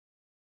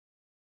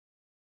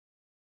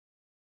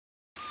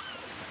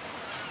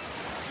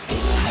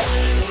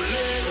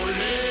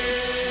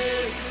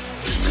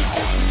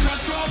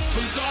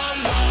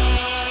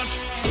Kartoffelsalat.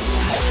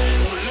 Ole,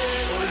 ole,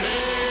 ole.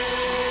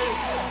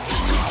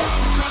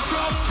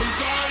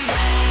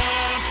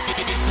 Kartoffelsalat.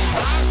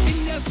 Arsch in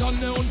der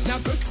Sonne und ner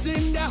Büchse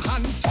in der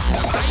Hand.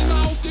 Ner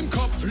Eimer auf dem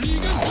Kopf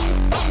liegen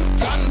und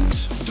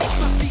Land. Doch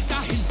was liegt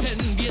da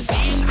hinten? Wir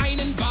sehen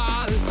einen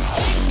Wal.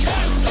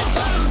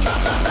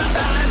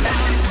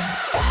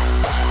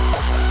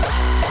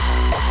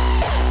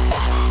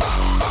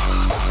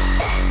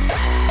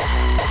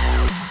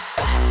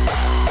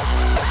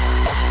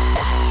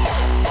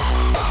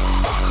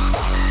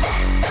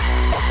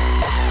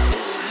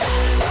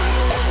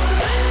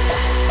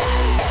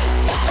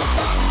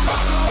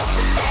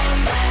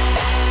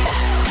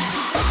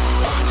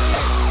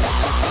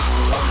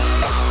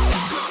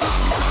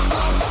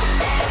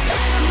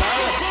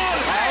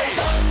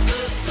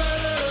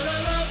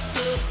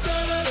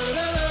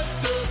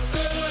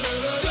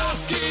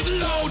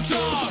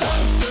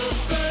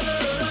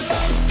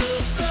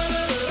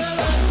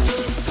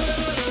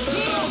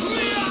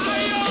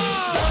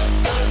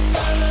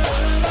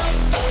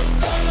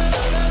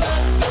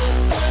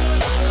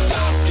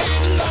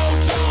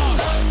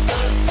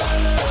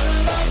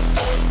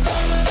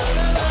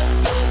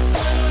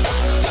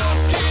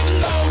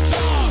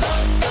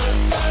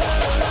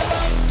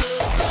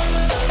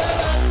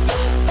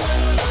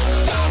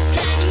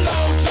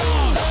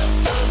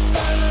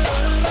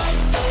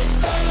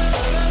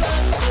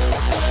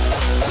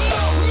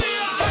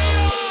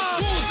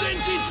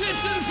 Dicke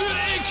Titten,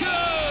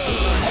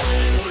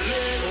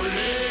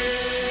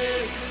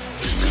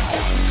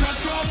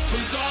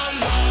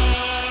 Kartoffelsalat.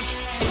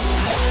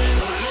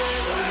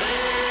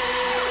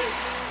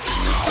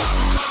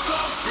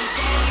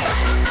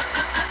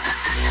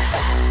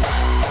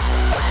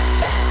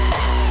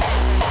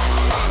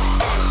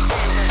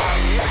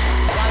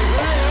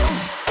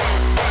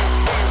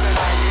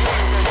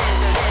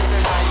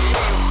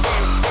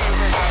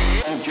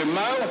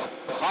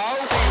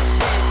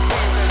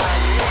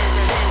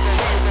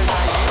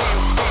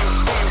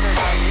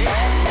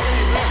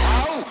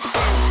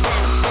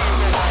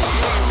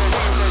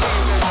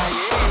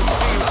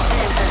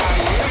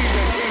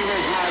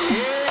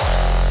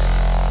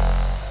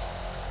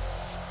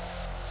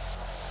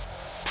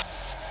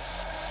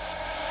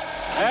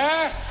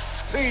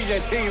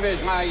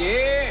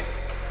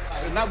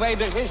 Nou ben je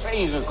er gisteren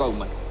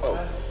ingekomen. Oh.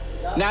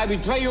 Nou heb je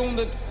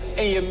 200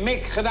 in je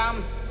mik gedaan.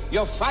 Je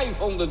had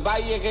 500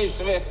 bij je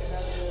gisteren.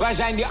 Waar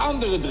zijn die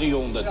andere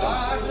 300 dan?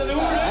 Ja,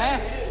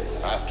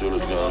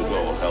 natuurlijk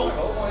wel geld.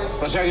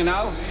 Wat zeg je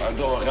nou? Hij heeft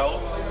wel geld.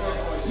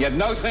 Je hebt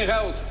nooit geen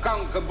geld,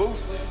 kankerboef.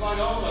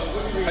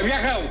 Heb jij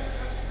geld?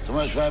 Doe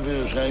maar eens 5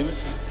 euro geven.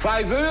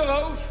 5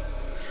 euro's?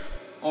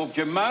 Op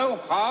je muil,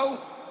 gauw.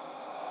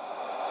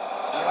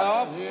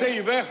 Op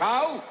die weg,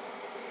 hou.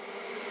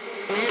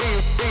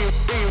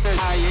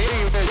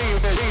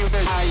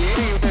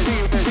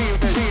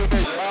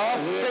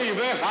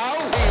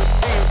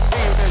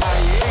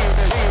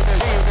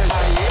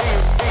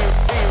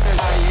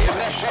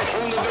 Rest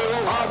 600 euro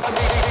gehad.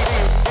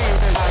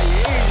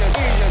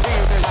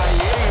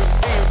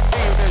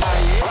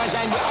 Waar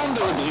zijn die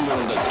andere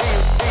 300?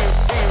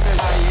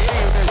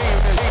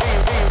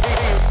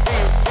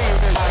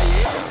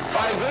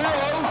 5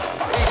 euro's?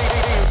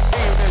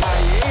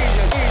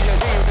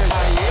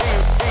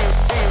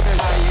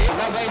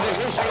 Nou ben je er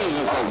gisteren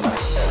ingekomen.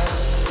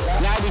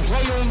 Nou heb je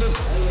 200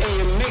 in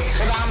je mik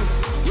gedaan.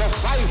 Je had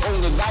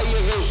 500 bij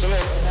je gisteren.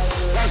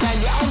 Waar zijn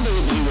die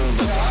andere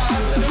 300?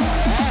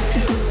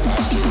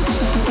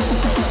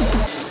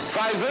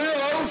 5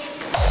 euro's?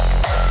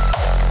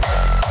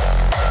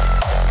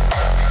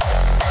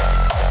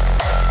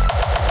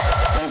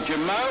 Op je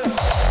muil.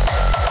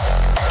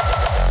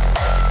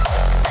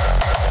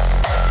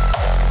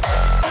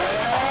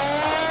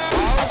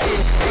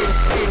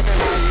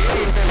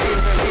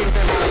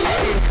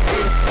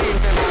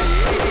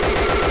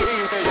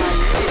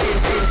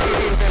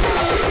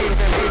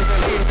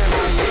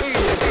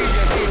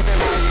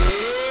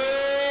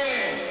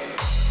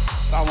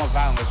 Allemaal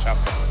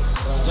vuilniszakken.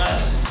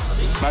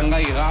 Maar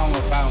 9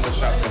 allemaal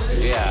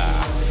vuilniszakken. Ja.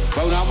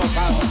 Gewoon allemaal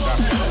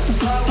vuilniszakken.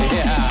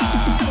 Ja.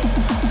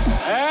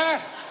 Hè?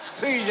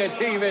 Vieze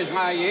tyfus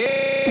maar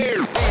hier.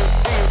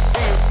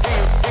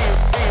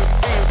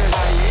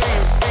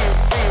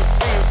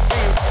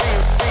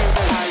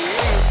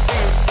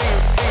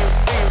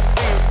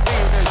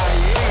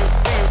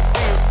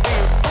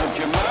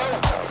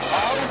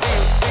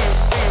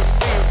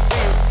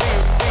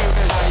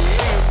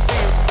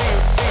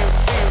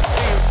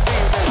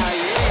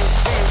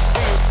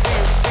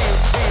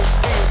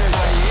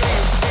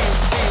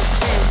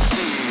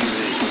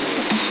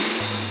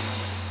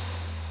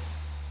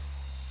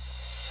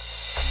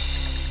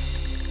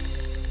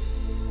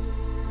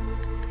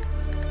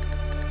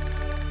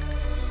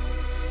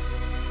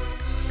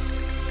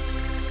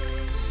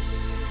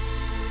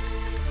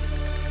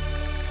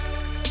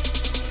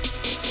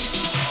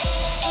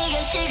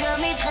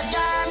 stiekem iets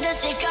gedaan,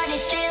 dus ik kan niet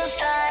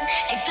stilstaan.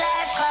 Ik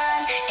blijf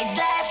gaan, ik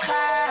blijf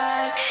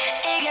gaan.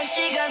 Ik heb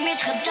stiekem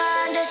iets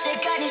gedaan, dus ik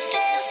kan niet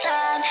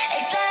stilstaan.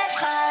 Ik blijf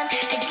gaan,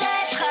 ik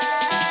blijf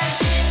gaan.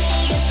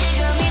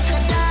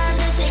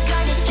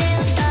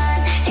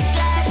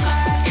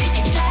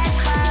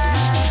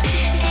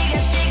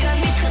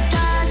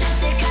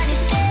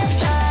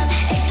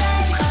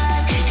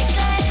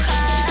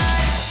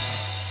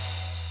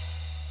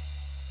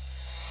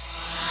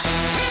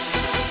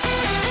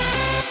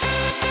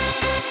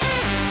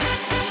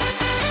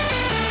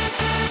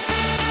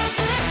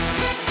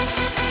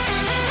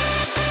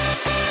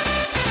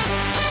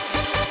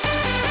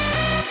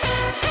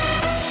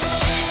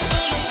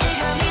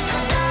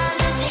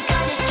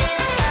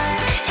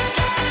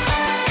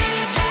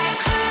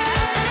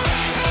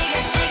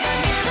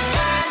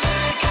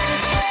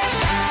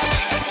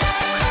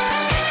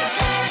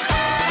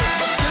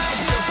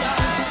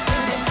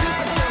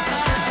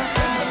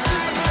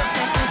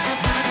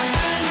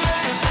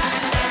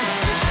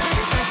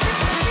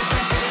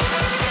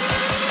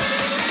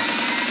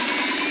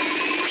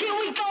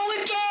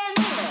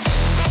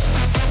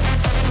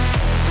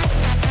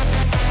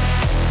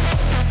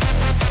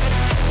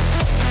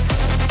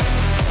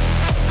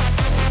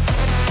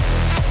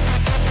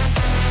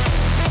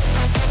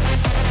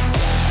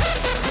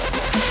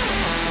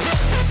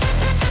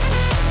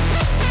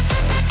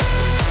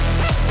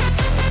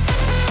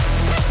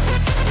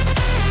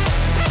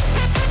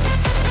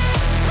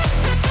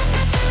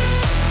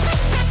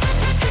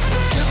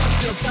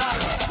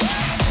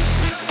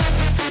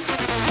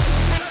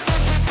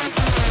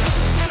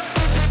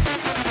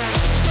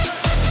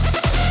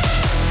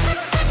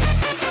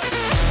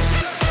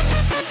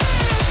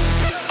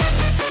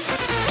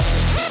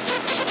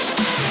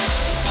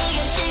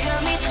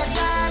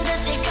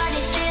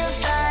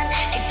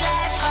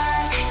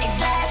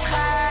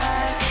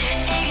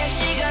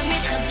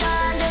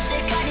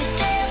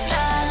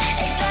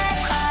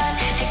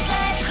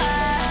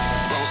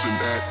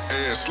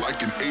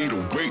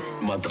 808,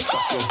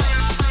 motherfucker.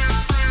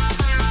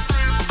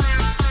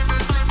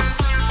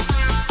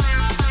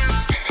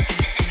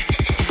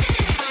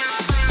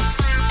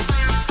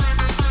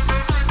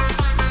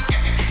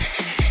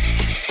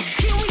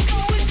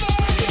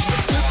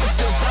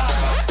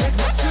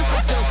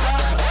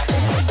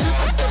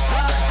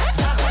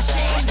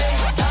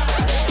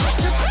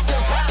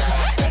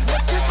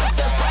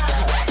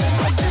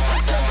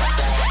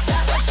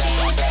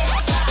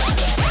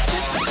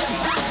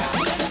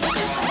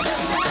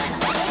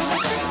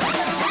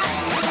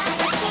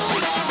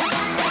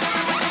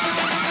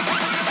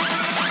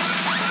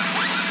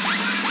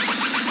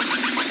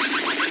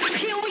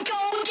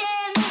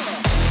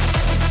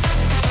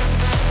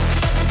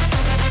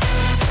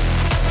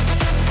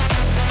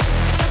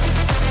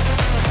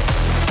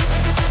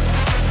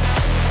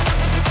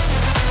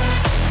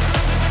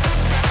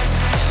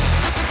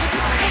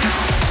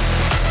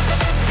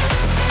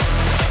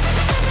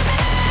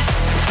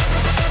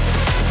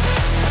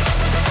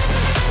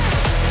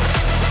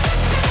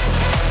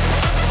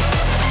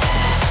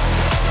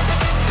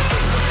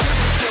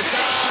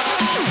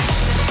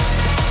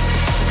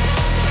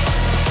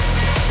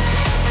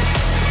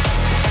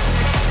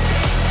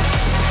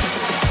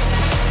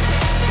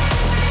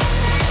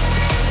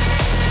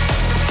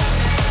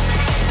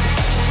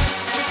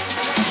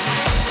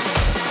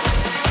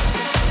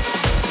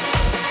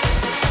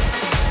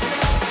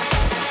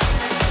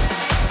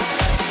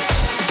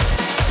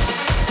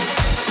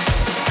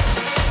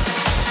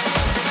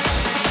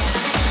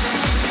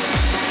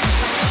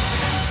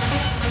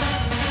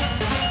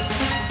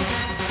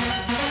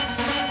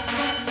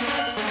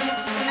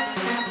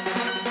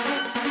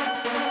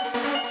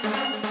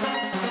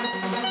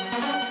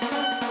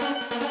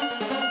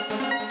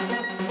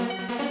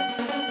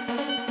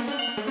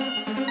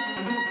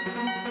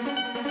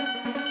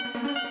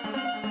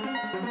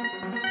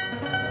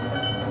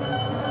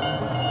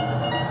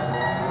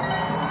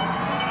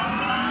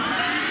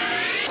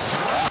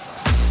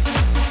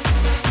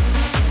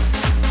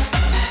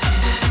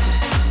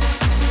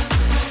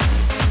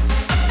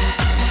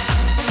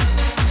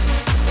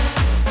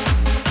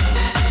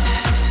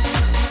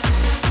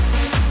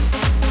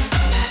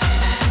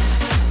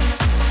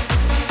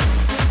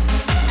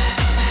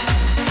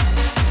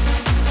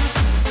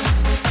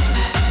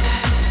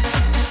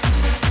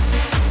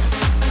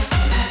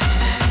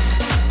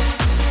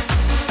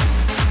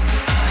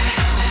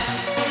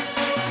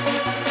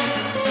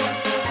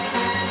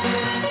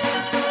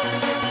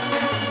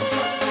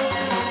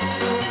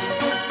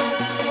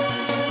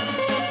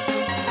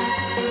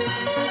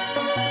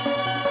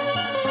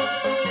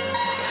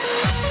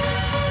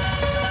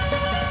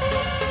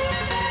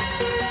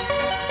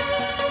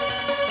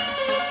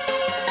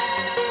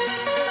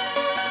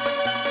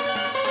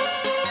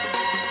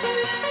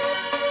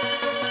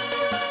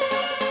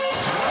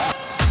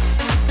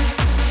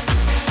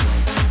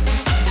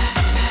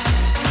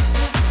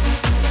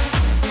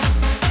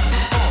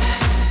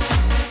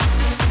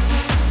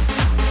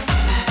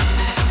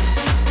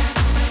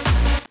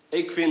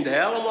 Ik vind het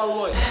helemaal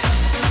mooi.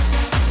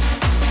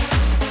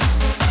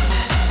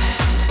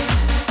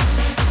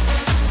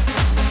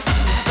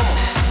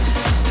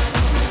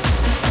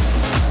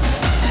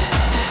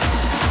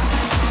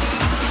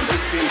 Ik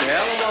vind het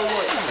helemaal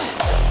mooi.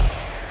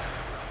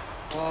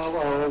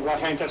 Oh, waar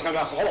ging het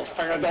gedaan?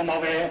 Godverdomme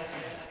alweer.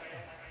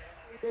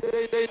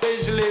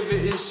 Deze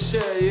leven is,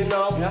 you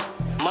know, Ja?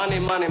 money,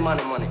 money,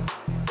 money, money.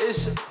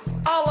 Is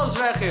alles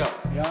weg, joh.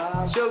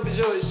 Ja.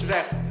 Sowieso is het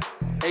weg.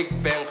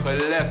 Ik ben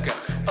gelukkig.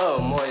 Oh,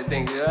 mooie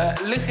ding.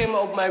 Lig je me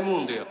op mijn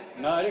mond, joh.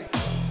 Nou, ik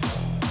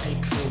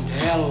vind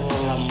het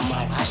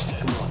helemaal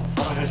hartstikke mooi.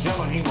 Wat een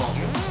gezellig iemand,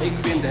 joh. Ik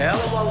vind het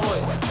helemaal mooi.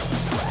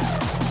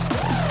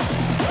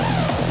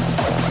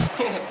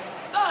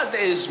 Dat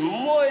is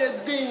mooie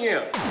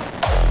dingen.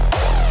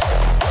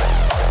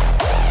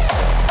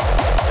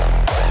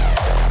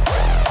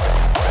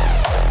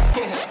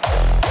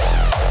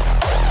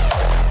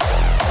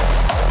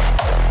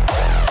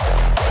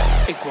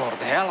 Ik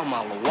word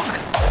helemaal wakker.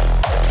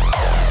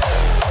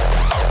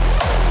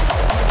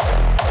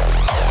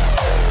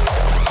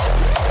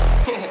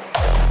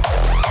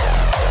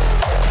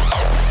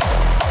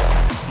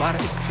 Maar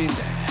ik vind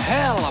het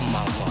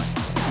helemaal mooi.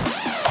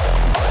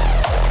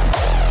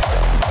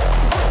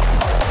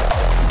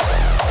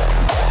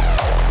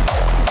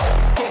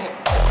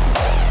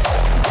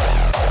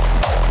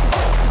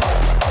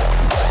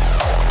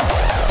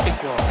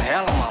 Ik word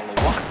helemaal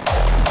wakker.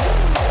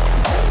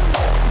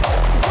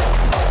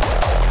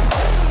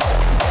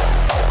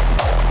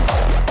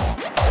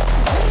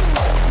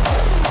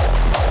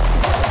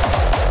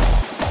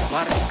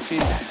 Maar ik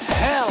vind het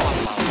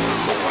helemaal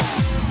mooi.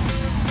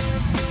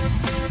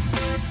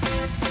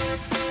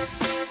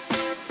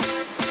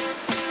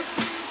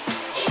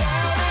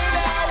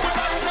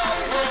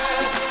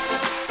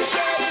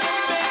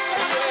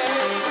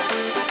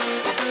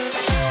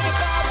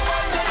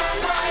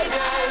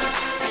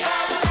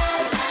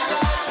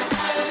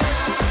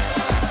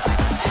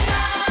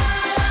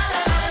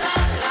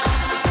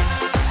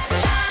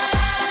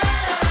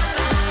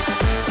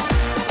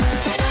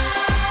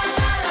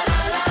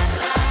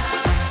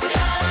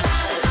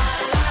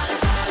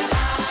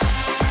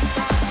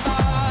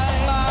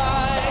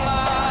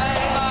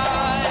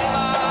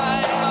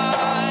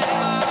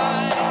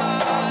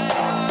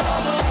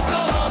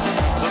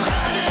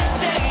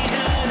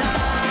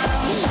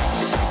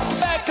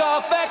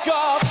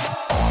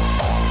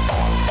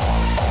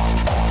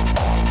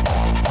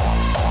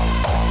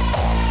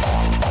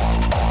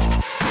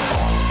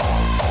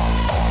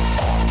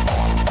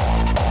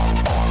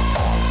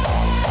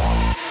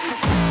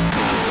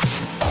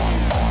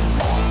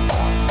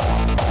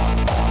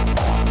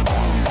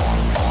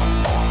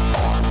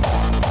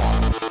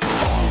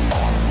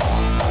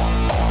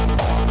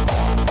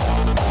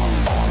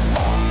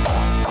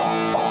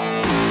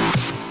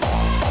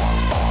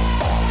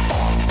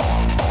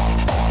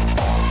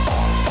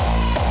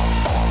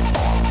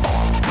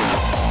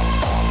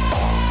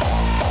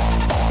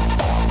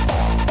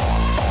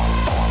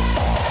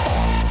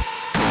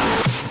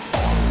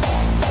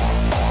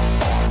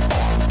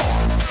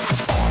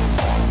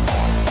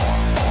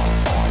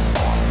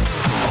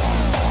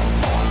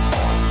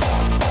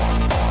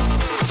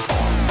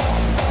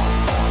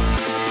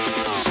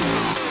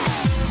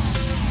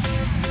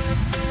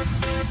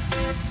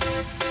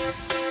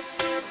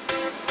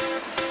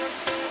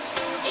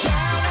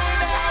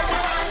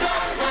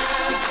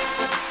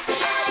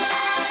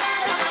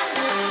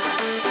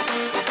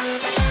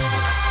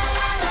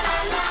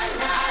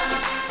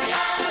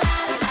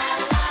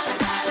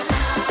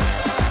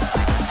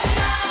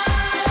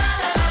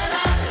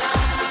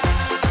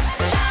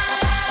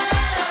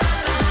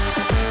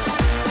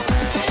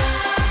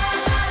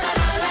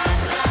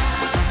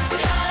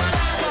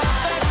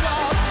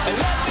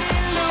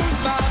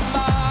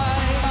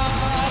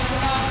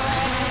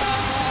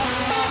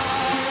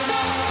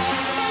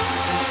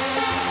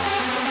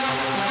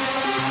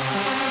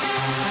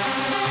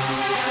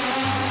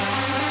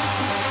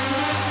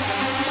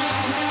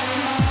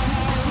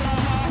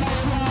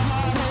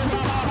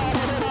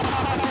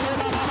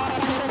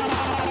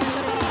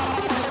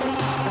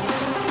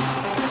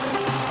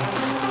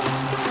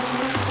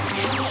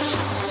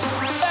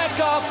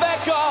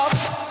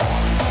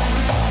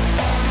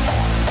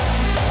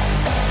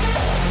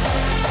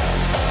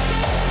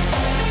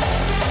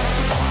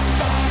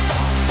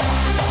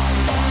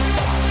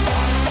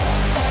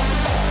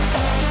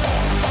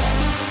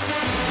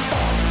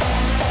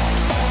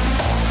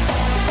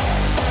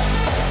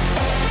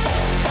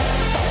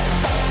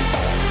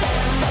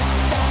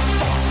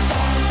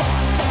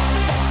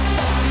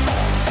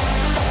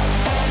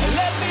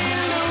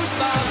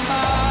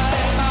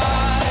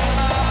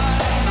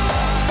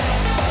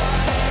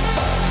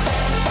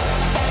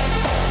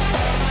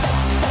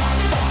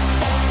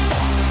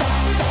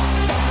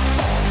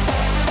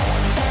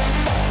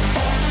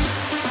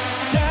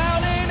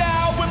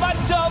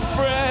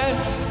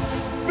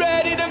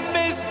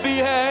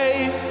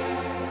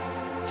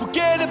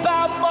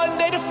 from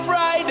Monday to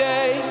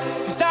Friday,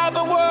 'cause I've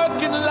been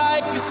working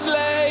like a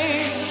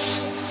slave.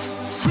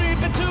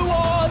 Creeping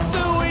towards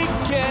the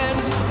weekend,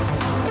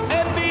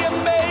 and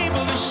I'm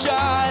able to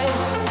shine.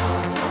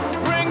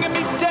 Bringing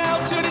me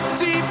down to the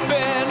deep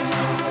end.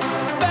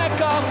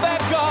 Back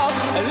off,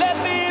 and let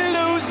me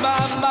lose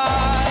my mind.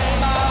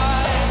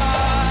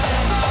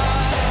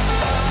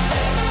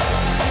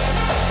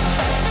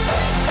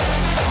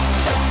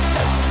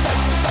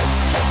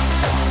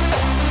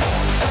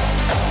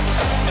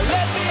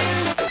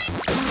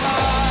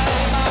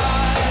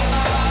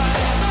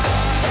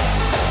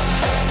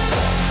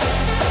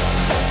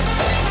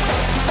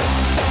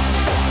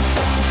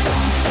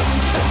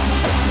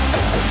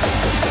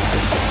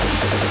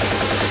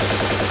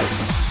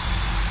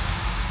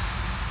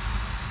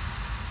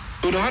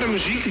 Door de harde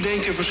muziek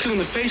denken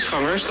verschillende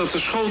feestgangers dat de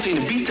schoten in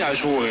de beat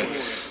thuis horen.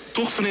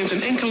 Toch verneemt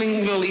een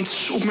enkeling wel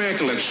iets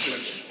opmerkelijks.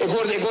 Ik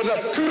hoorde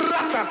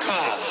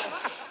kratata.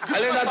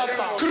 Alleen dat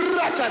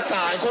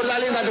kratata. Ik hoorde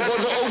alleen dat, ik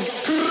hoorde ook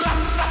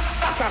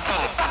kratata.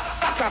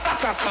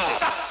 Kratata.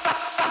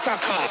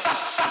 Kratata.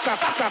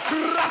 Kratata.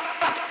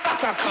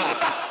 Kratata.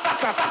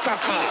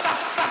 Kratata.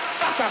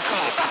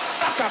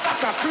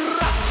 Kratata.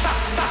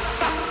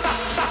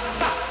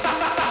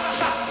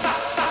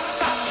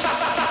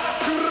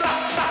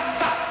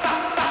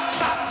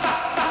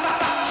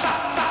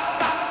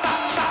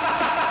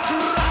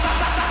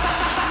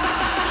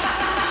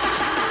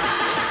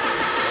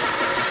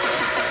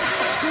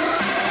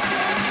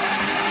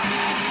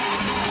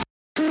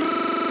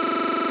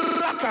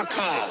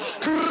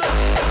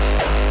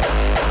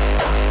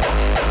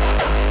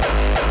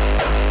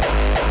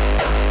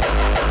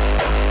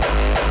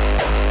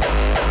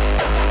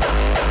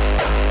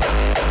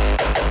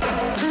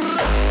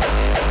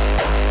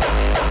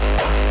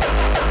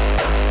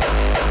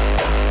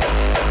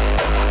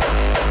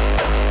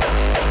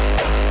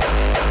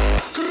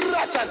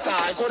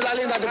 Ik hoorde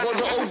alleen dat, ik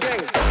hoorde ook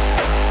ding.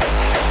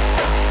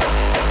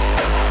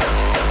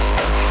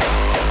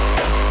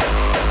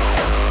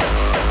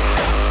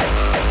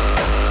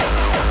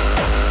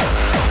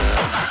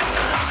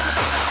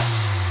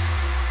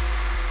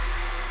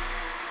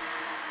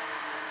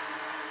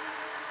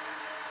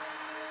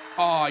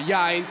 Oh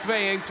ja,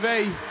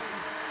 1-2.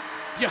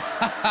 Ja,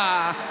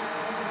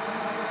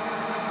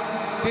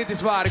 dit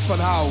is waar ik van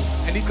hou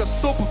en niet kan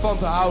stoppen van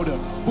te houden.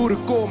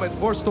 Boerenkool met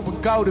worst op een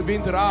koude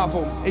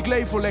winteravond. Ik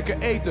leef voor lekker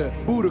eten.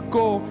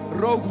 Boerenkool,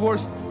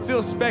 rookworst,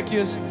 veel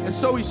spekjes en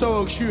sowieso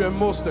ook jus en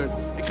mosterd.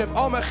 Ik geef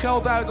al mijn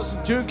geld uit als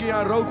een junkie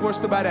aan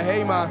rookworsten bij de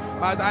HEMA,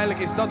 maar uiteindelijk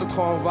is dat het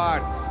gewoon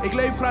waard. Ik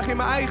leef graag in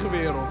mijn eigen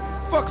wereld.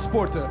 Fuck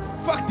sporten,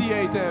 fuck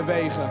diëten en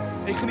wegen.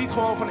 Ik geniet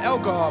gewoon van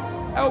elke hap,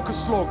 elke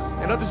slok.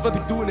 En dat is wat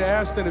ik doe in de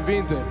herfst en de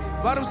winter.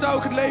 Waarom zou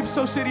ik het leven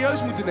zo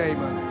serieus moeten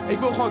nemen? Ik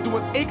wil gewoon doen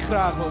wat ik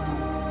graag wil doen.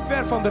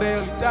 Ver van de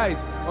realiteit,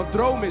 want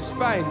dromen is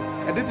fijn.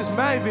 En dit is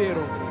mijn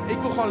wereld. Ik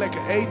wil gewoon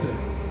lekker eten.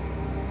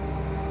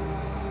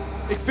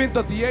 Ik vind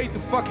dat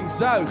diëten fucking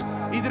zuigt.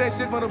 Iedereen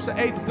zit maar op zijn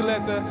eten te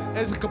letten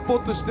en zich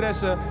kapot te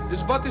stressen.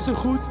 Dus wat is er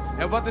goed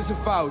en wat is er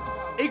fout?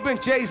 Ik ben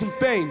Jason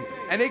Payne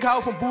en ik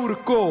hou van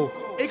boerenkool.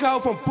 Ik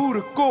hou van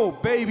boerenkool,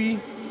 baby.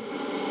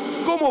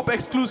 Kom op,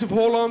 Exclusive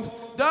Holland.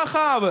 Daar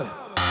gaan we.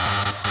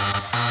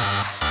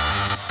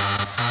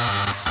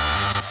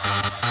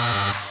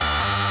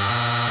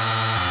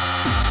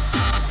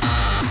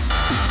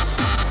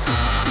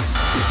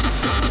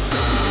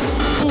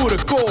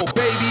 Boerenkool,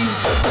 baby.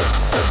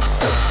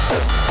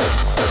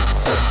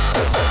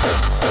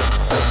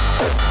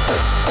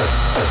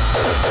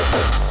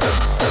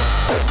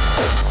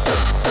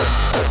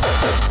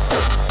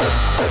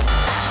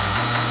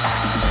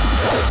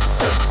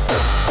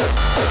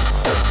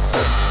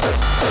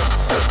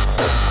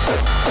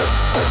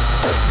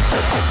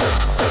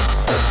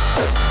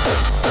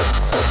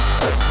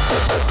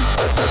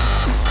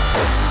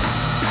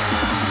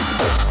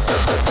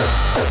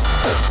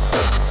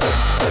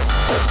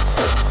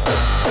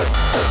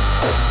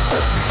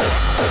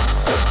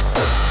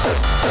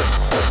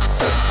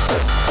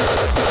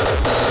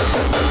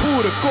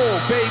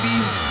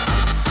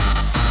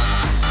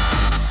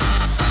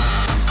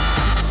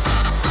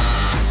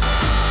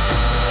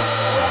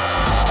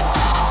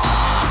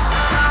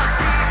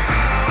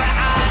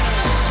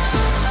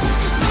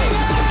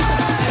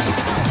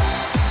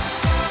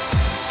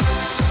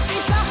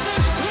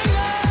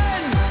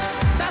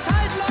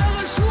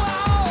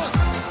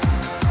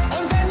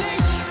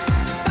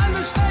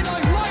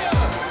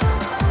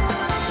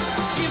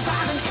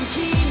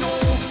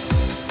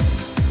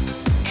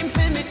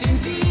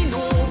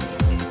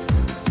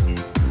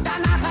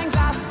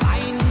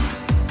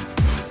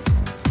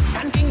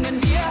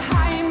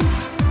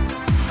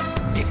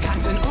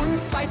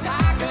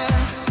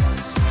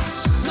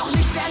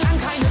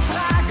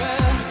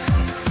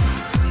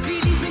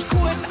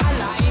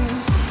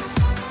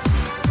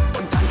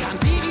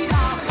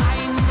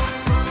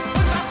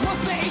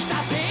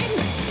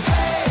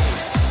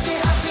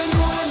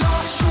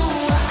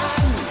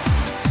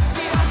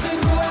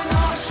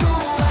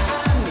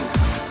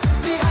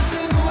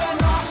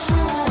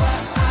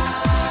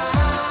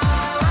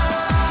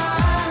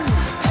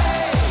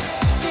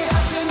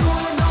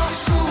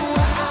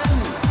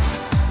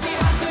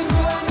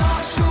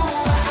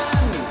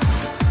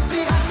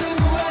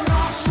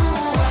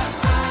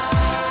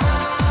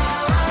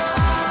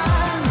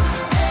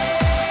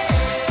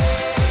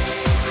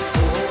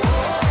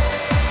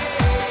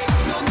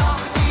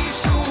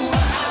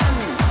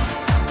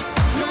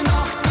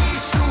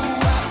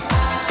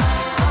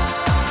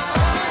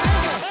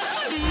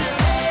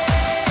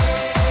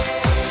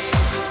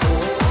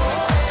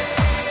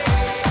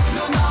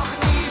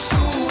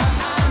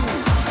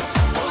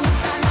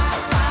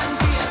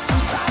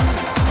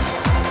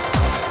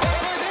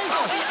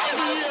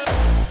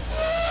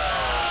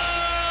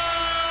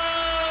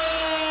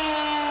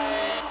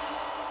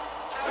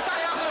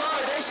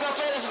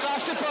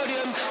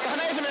 We gaan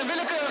even een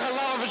willekeurige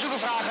lange bezoeker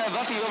vragen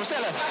wat hij wil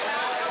bestellen.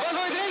 Wat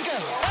wil je drinken?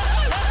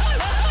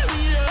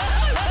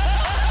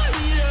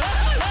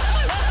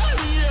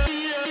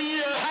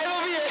 Hij wil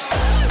bier.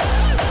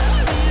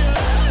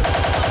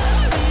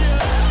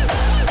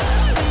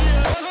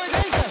 Wat wil je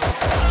drinken?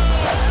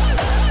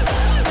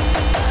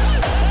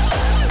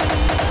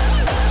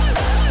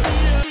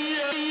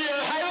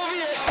 Hij wil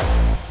bier.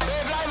 Ben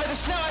je blij met de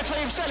snelheid van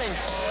je bestelling?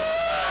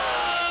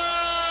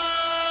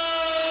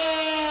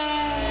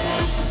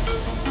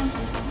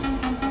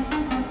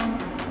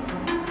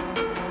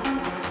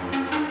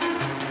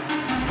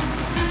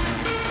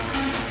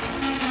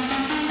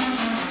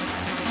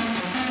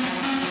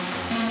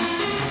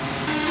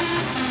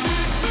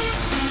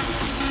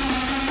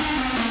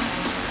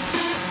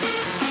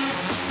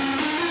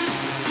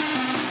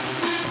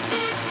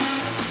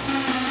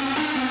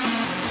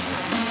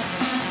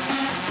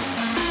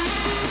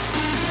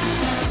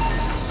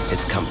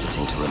 It's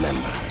comforting to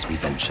remember as we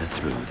venture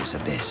through this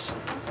abyss.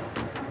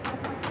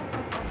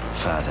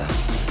 Further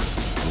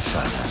and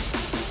further.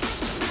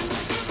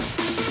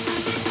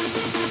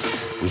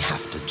 We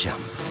have to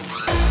jump.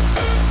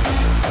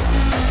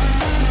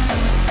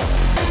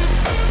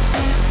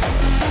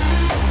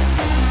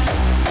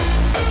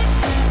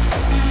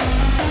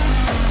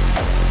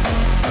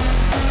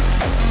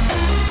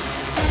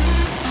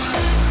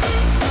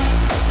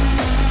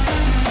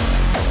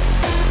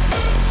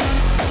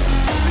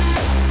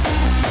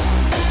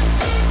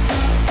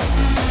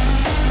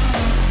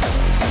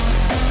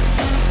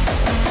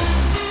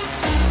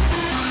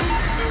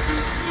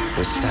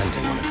 We're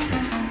standing on a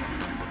cliff,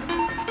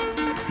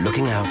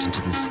 looking out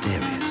into the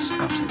mysterious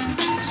outer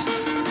reaches.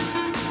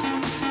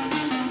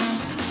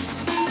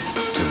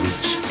 To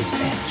reach its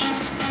edge.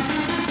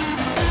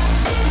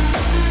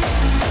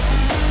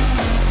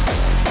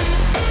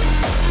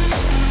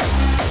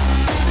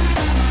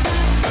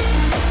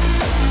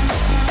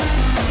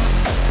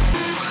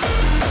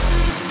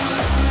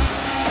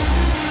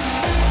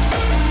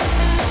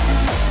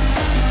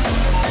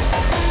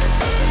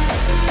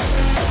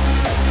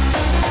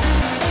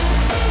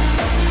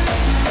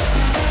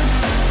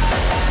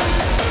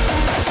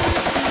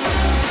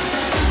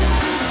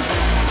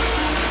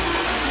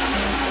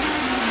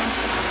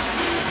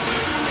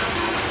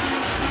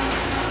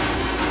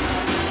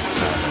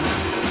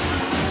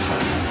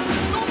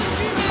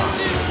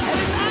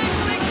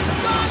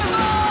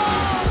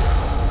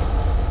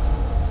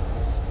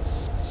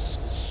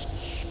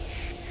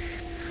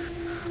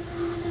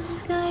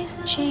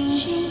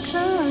 Changing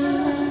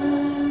color.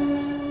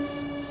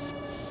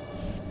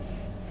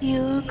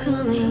 You're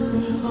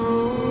coming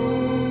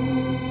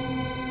home.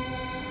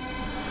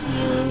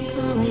 You're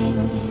coming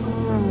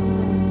home.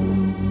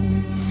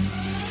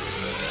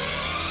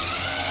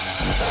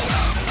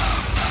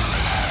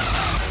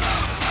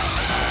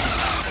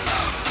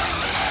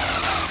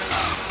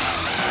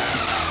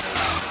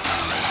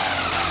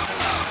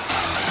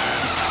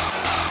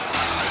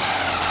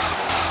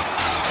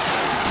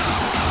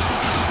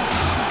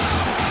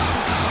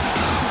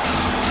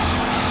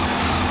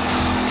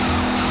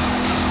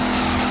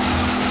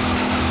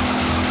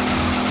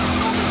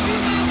 Nog een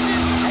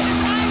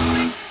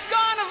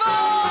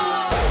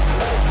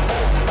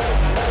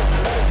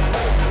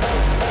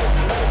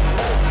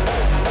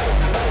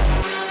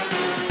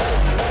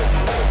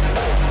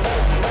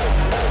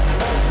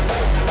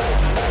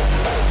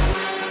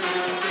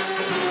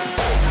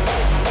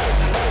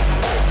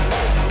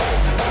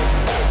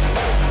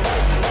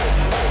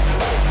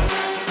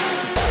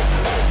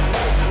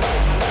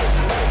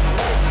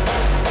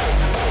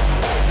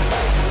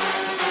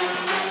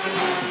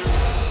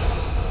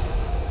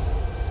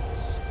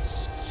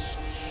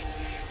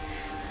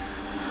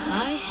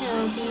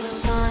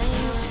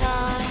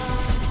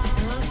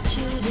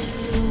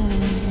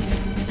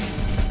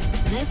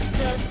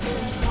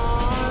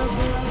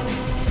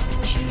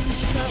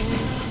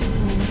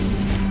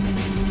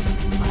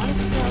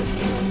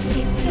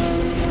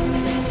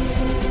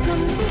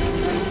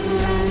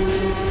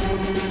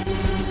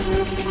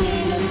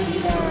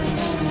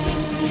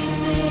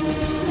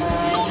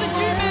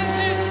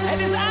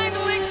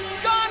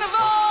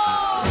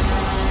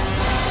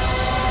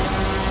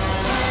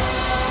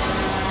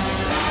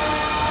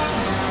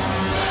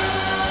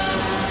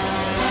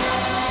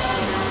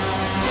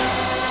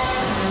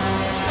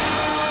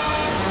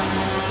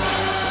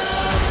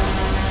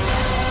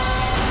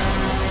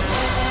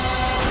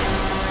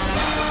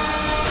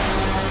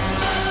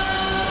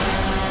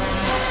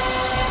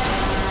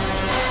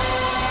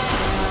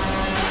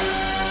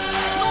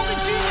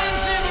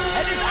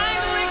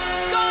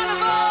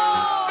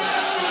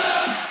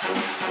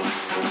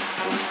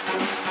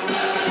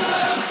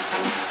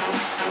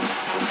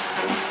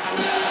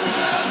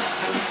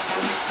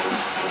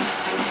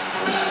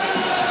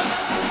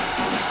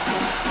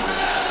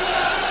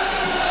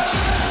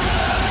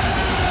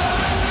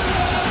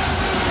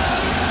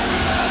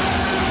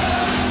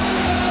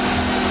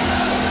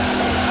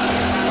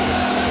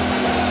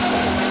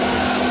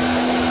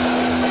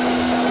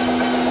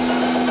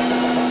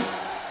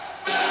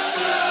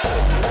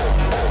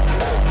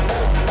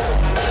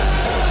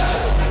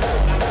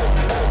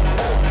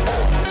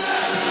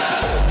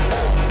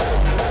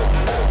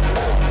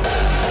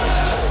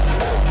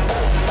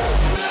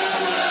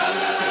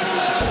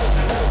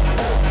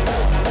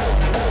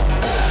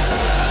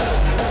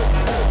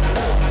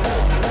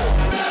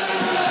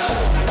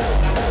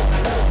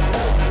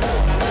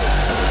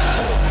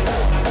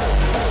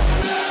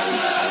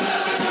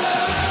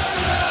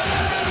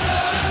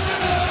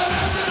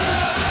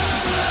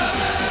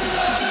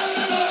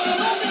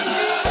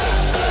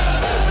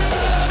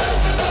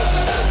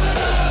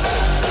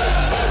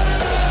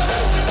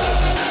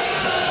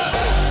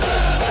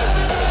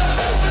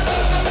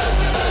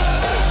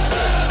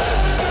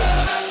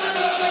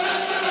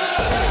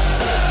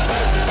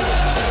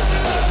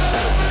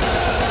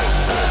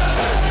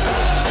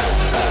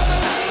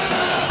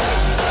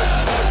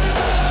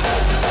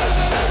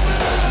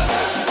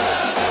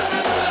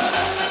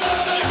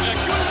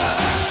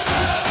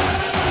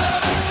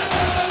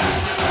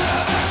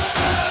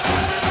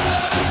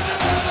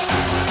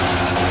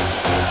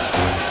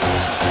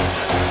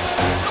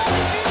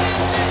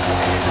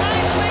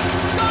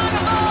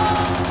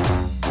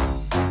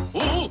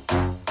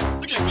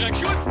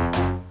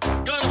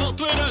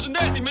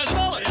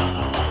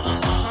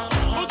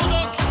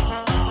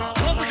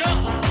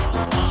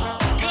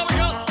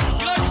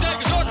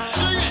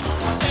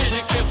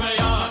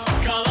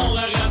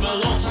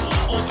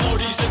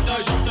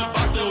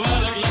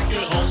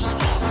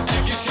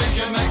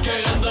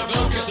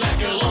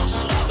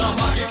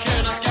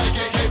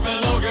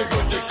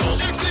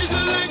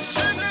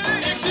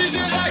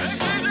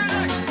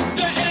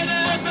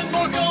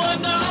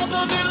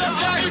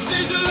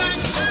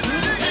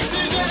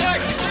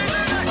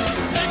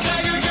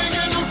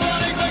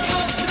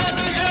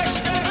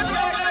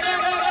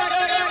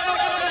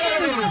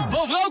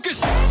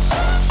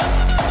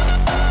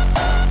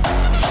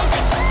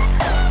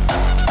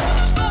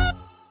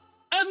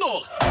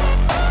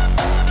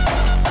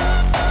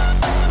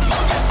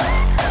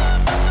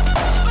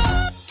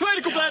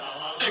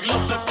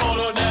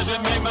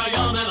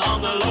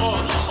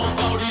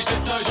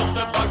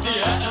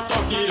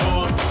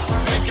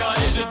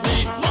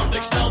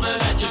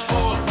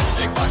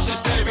ze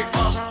stevig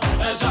vast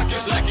en zak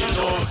is lekker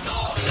door.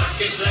 Zak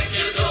is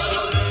lekker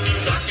door,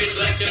 zak is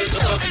lekker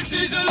door. Ik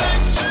zie ze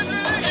links,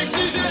 ik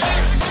zie ze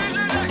rechts.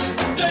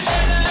 De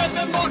ene heeft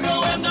een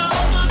bokkel en de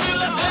ander wil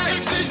het recht.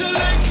 Ik zie ze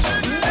links,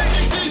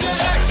 ik zie ze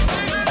rechts.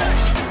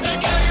 Ik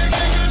krijg er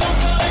geen genoeg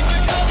van, ik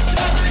ben kans en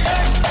de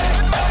gek.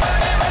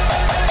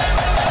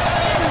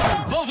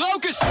 Van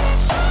vrouwkes.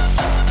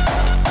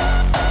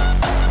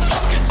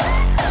 Vrouwkes.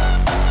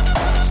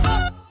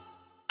 Stop.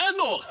 En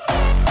door.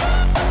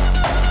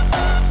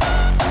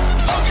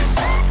 Vrouwkes.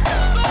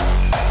 Stop.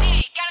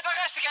 Hey, kan het wel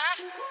rustig aan?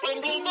 Een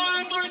blonde,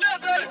 een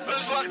brunette,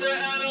 een zwarte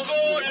en een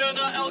rode.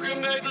 Na elke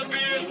meter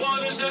bier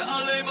worden ze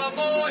alleen maar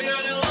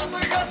mooier. In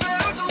Lampen gaat de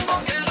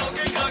Heutelbank en ook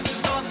in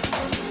Kruidenstad.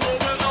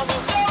 Overal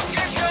mijn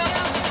vrouwkes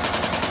gaan.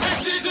 Ik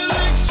zie ze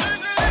links,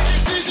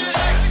 ik zie ze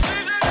rechts.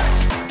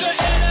 De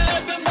ene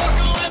heeft een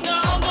bokkel en de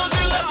ander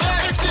wil het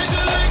recht. Ik zie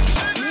ze links,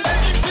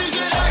 ik zie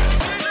ze rechts.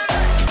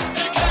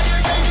 Ik krijg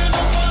er geen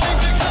genoeg van, ik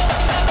ben kans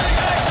en de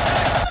gek.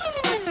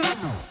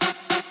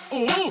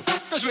 Oeh,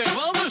 dat is weer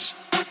wat anders.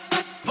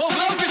 Van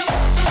vrouwkes.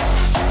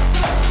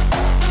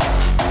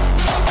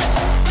 Vrouwkes.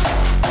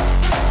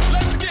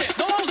 Laatste keer,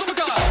 dan alles door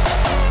elkaar.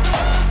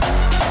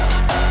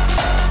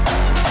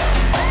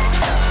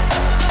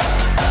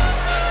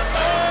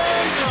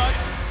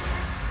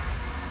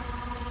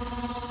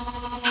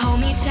 Hold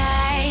me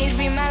tight,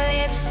 read my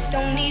lips,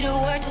 don't need a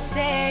word to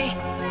say.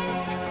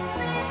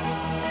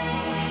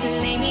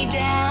 Lay me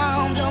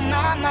down, blow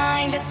my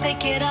mind, let's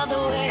take it all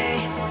the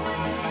way.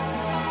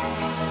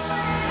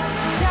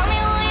 Tell me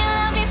will you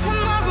love me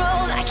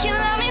tomorrow, like you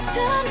love me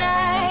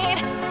tonight.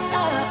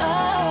 Oh,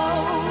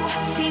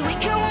 oh. See we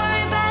can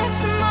worry about it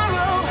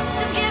tomorrow,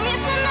 just give me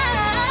tonight.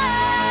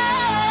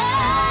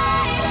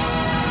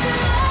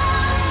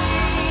 Love me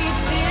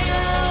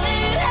till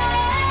it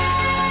hurts.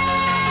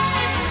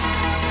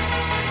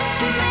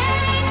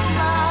 Make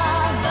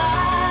my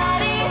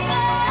body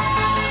love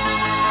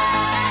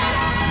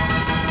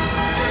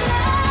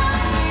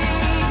me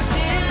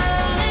till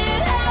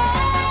it hurts.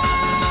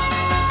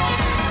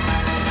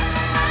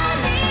 I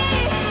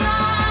need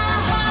my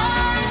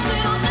heart to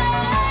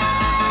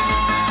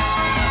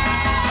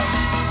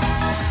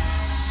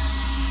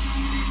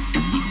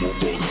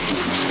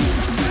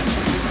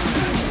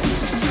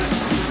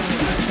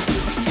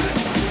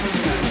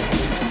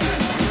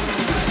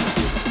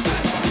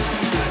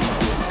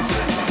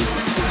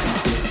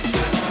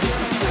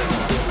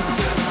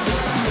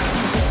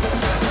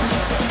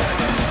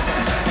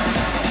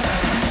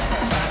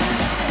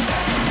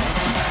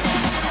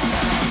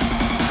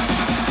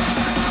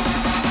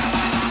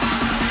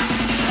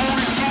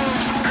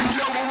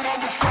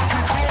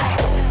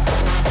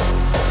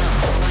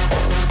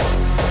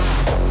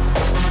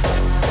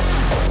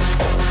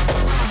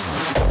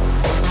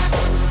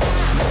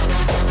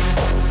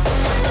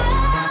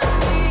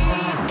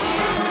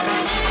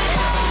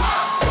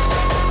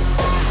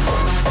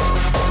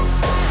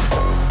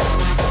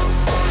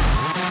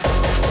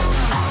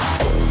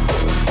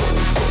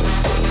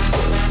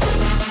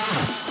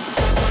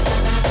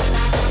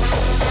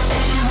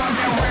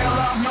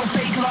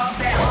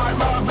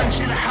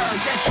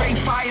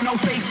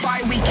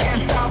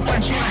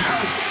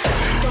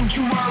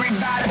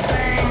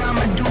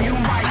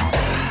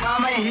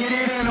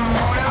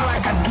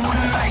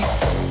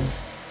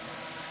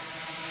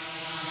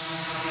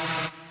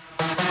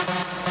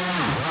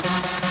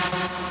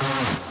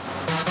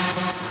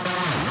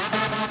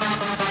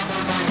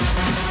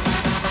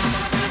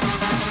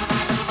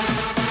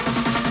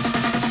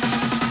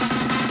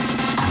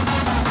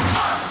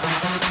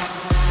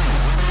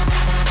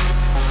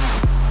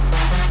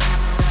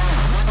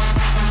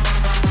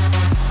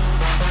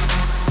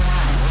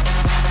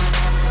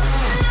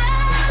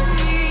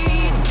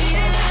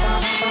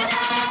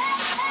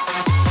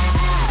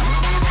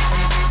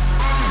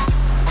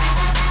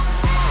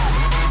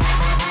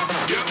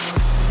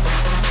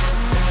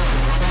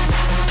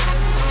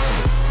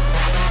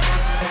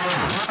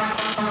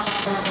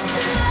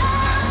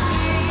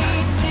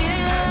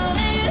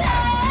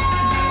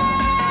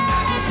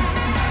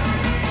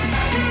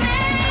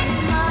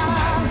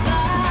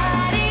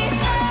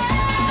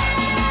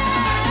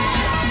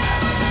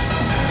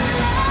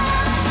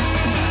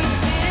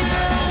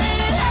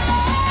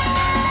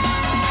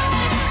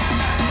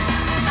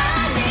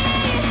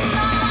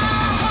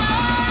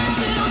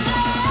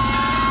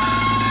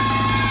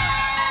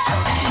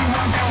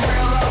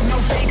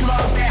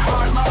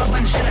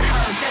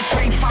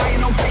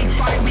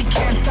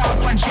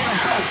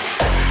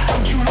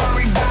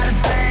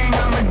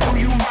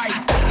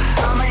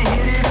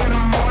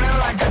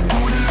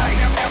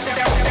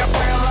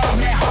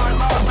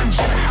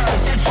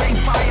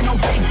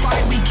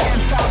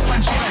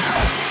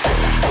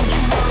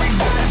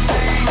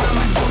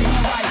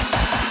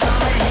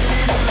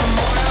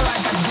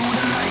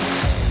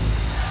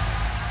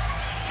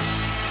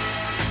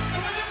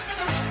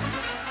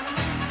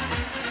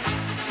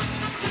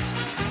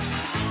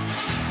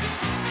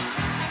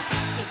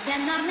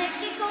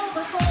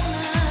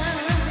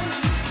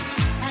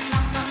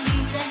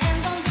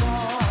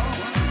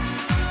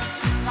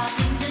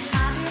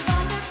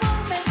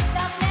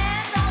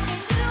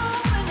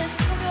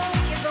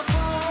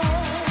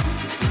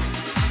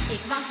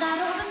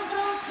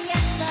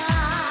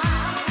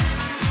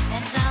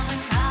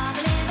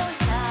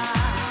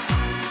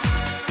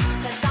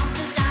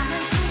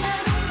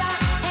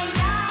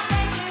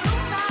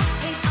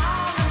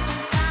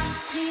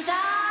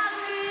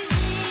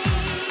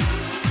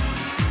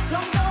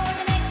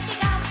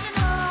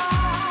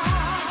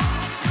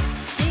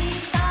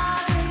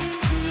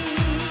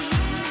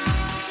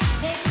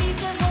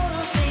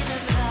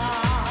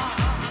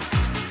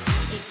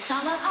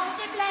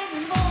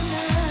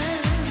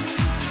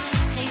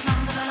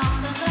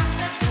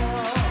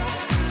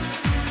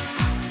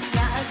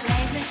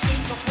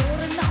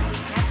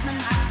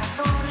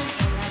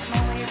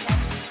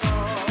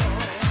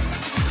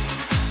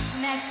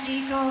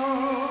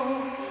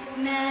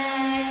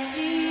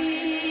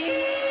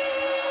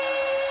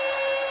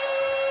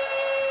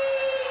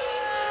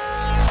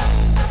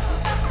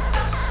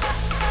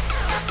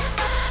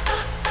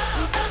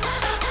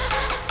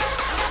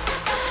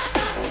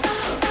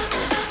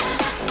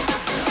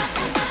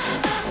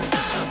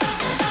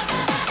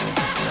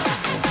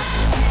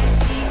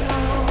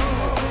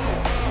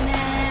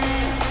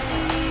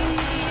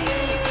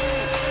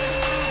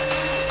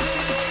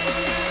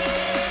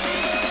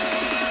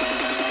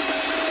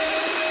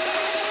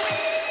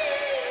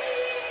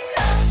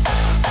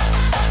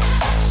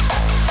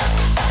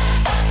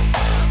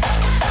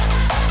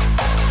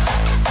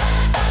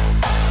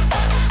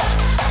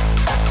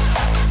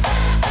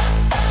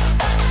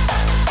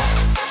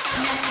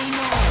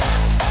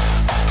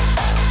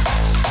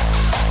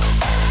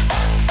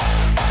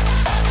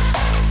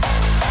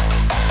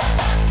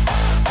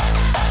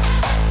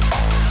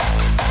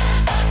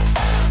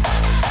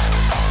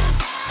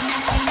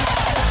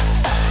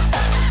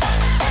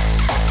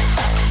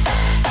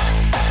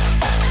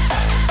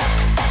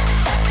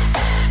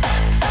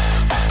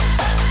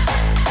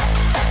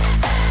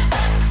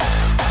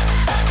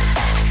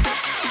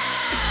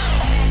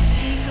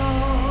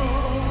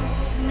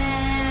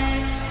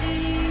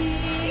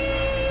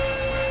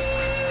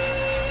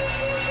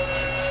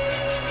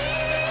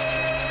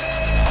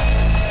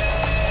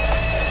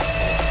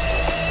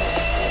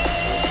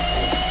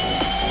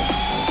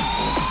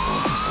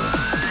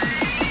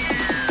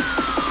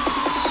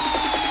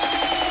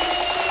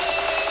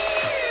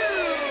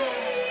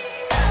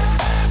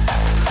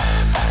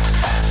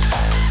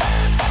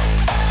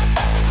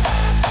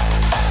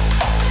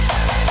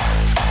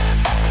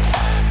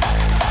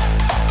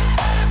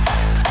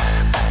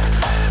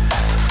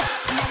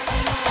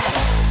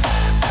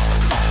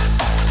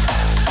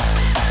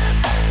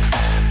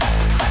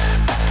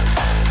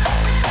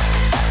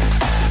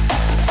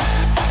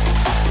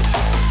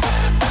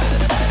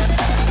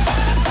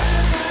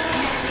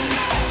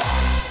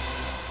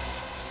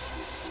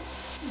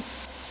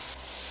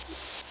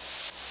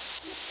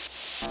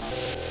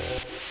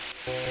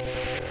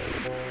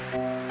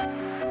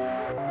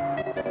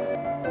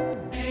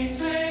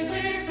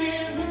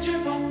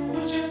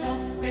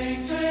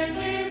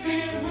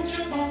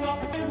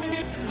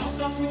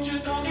vast, moet je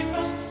dan niet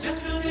pas.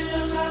 Zet veel in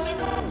een glazen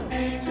kop.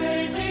 1,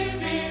 2, 3,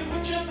 4,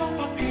 hoedje van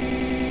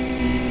papier.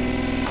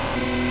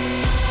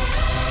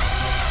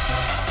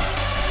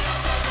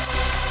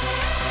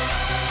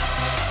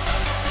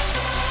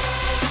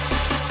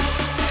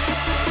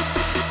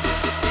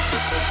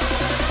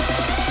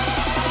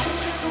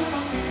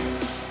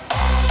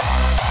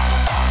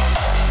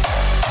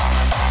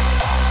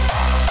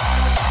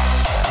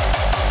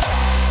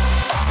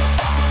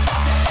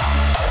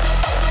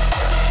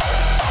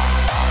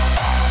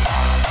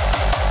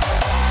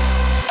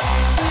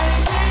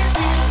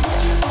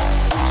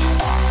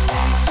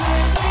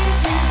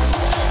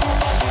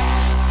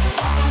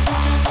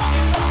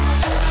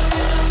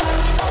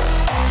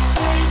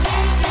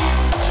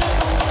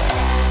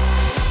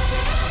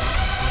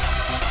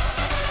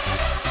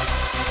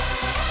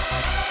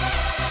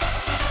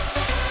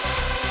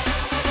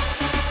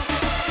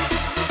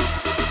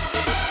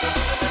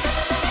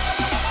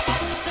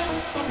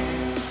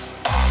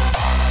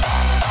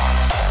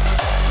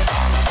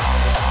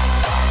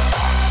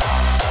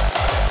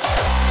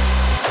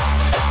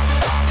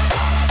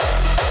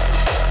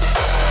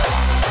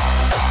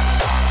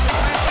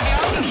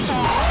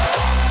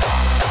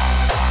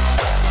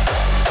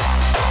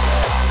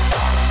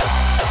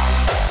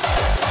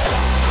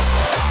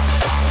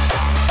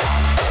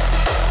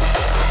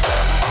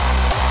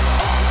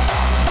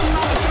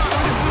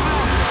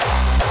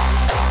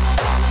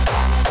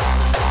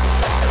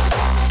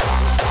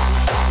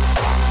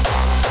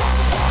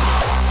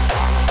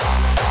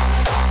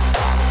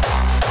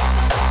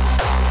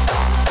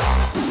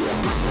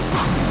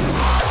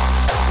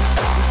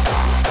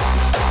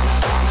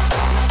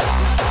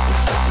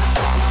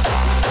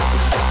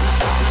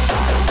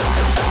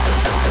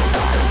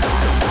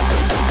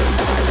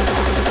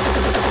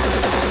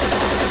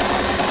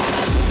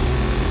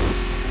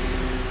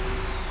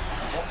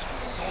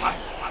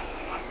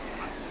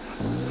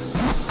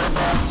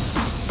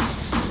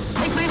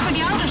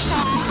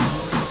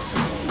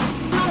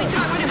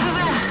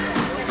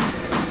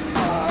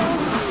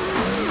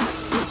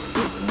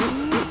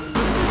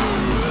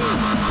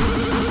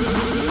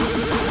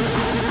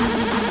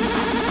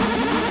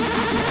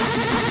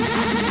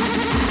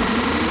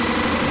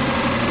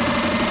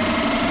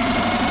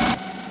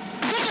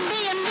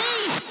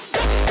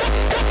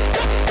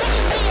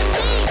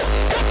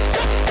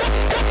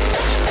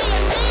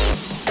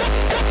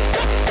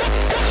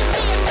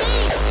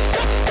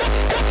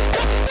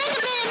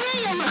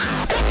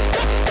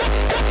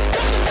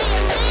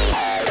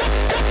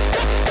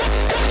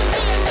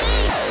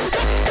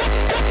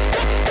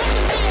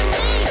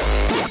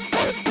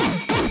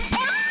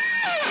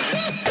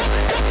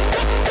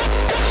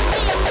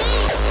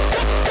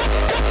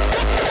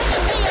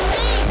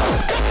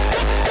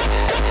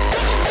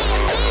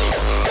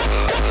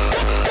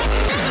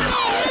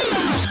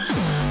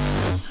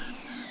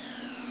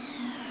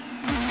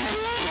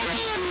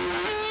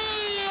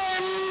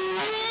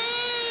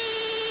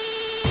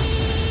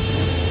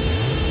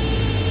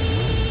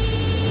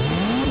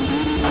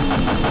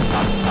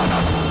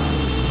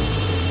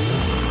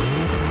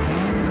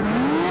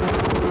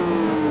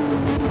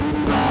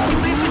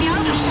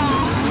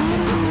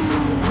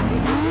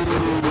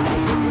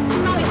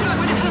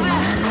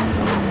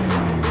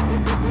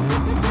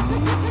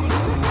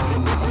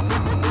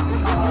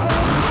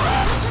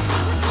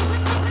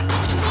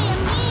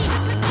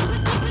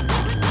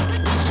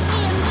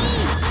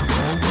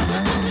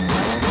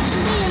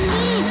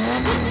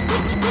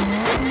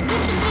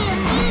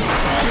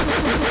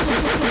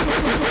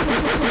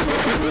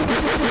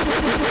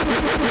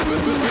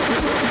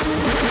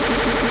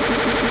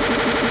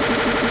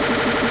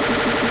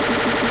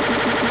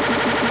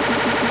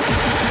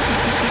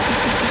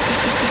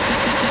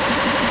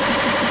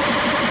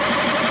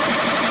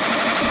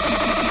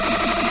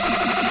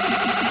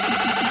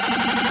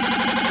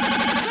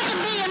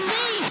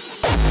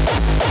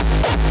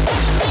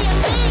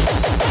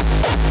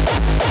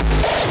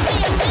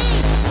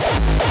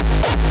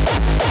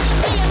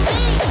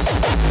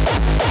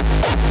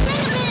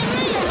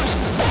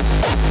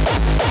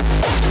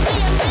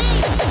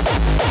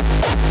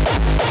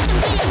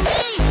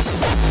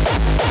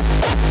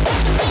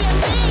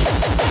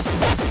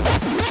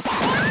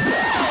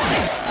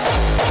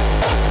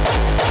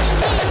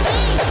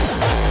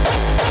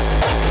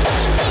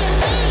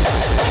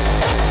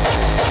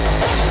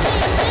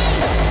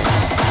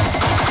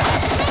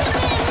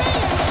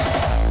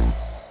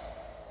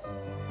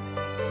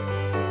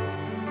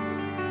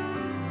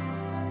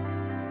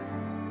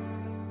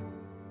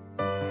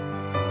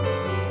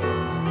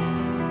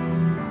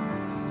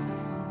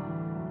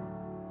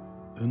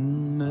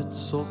 Een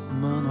muts op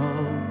mijn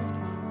hoofd,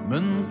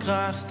 mijn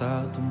kraag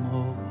staat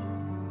omhoog.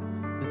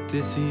 Het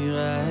is hier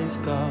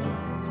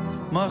ijskoud,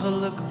 maar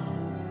gelukkig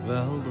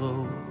wel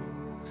droog.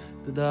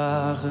 De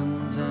dagen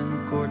zijn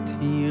kort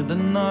hier, de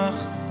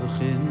nacht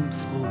begint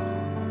vroeg.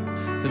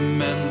 De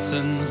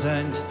mensen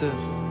zijn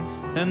stug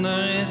en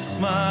er is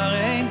maar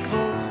één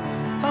kroeg.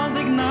 Als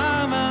ik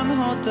naar mijn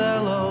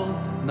hotel loop,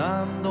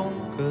 na een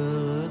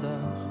donkere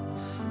dag,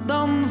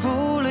 dan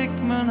voel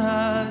ik mijn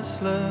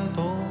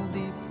huissleutel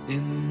diep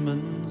in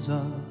mijn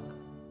zak.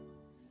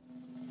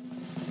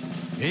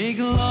 Ik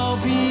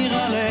loop hier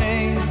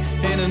alleen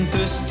in een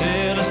te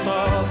stille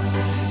stad.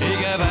 Ik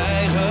heb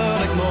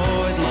eigenlijk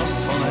nooit last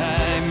van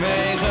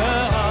heimwee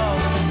gehad.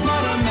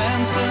 Maar de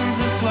mensen,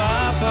 ze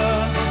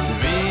slapen, de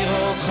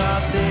wereld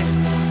gaat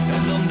dicht.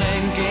 En dan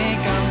denk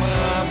ik aan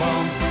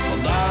Brabant,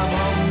 want daar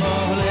brandt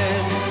nog licht.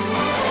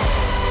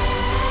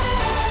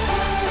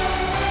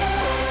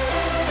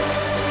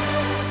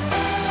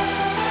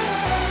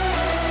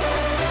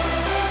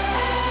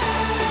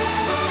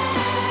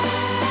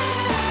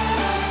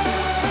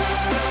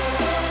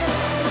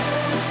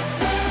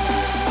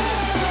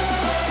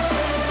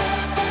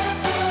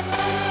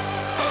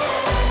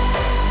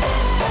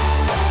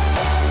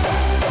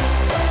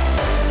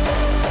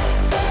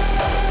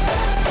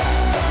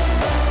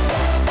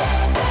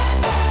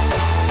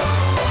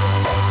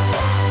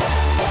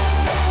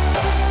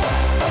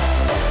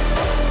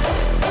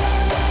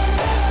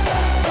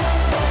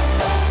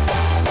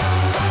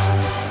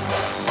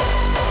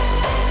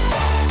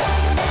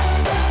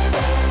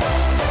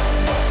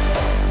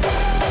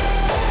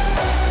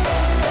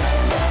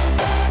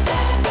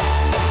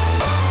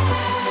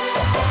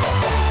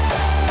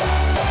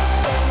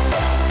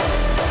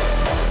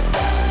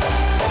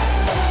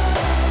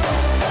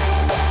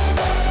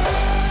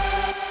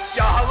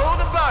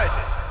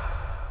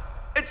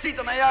 Het ziet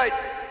er niet uit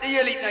dat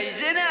jullie het naar je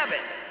zin hebben.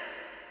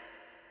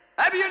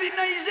 Hebben jullie het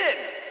naar je zin?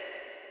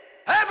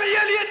 Hebben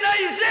jullie het naar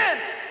je zin?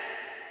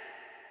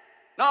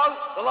 Nou,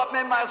 dan laat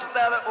mij maar eens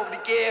vertellen over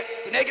die keer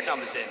toen ik het naar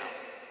mijn zin had.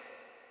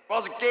 Ik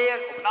was een keer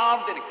op een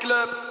avond in een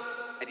club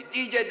en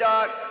die DJ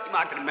daar, die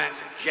maakte de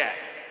mensen gek.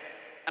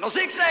 En als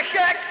ik zeg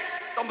gek,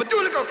 dan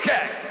bedoel ik ook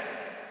gek.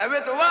 En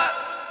weet je wat?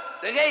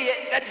 De reden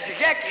dat hij ze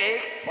gek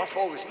kreeg, was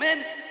volgens mij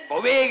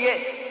vanwege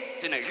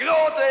zijn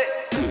grote,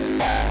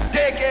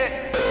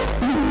 dikke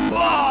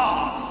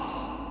baas.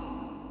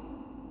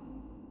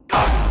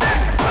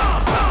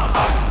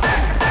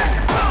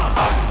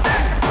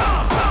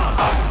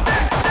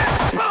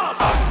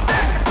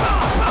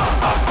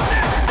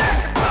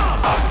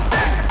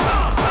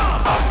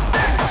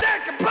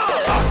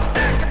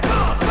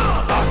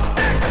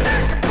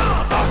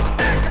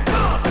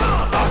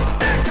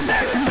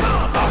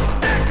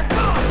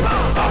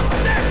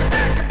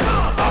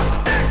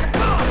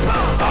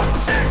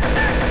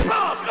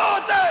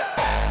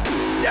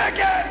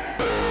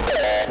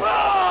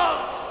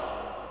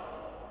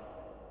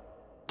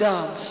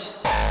 Dans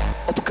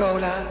op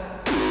cola,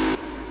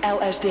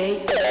 LSD,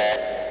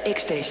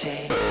 XTC.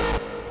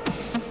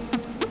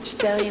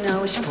 Stel je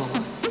nou eens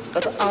voor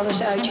dat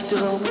alles uit je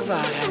dromen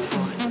waarheid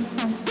wordt.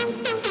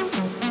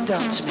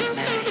 Dans met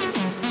mij,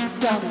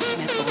 dans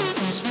met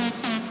ons,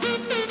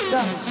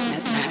 dans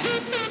met mij.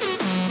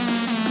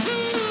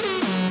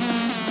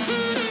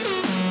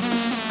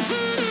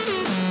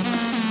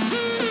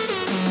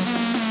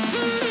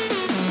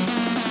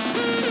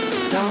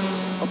 Dans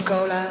op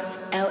cola,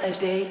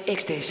 LSD,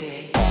 XTC.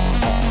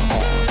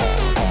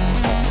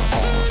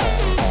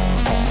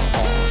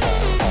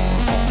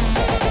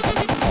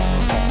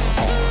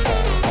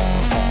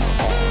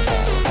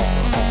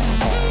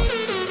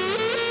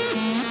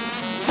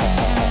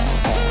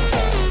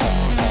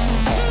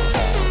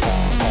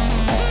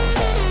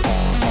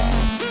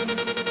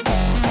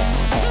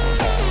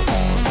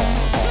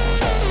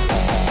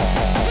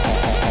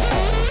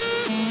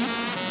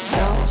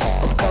 Dans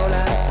op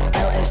cola,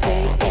 LSD,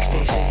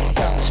 XTC.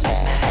 Dans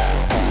met mij,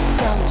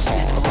 dans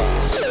met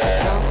ons.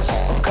 Dans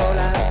op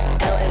cola,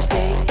 LSD,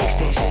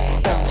 XTC.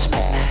 Dans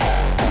met mij,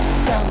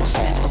 dans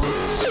met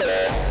ons.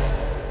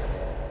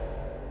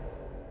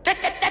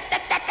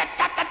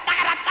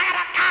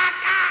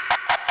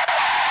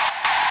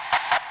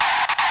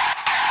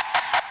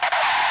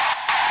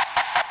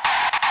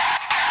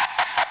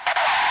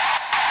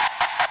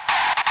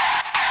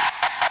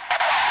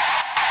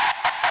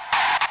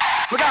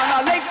 We gaan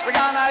naar links, we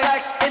gaan naar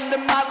rechts, in de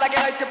maat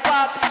lekker uit je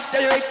plaat. Ja,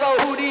 je weet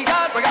wel hoe die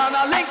gaat. We gaan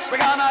naar links, we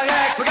gaan naar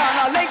rechts, we gaan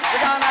naar links, we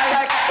gaan naar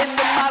rechts, in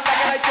de maat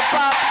lekker uit je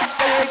plaat.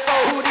 Ja, je weet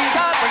wel hoe die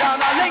gaat. We gaan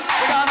naar links,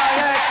 we gaan naar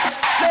rechts,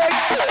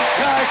 links,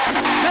 rechts,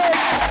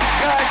 links,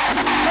 rechts,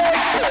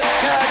 links, rechts, links,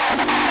 rechts,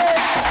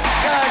 links,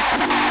 rechts,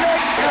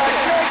 links, rechts,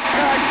 links, rechts, links,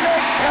 rechts,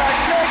 links,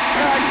 rechts,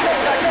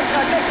 links, rechts,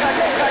 links, rechts,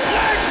 links, rechts,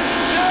 links,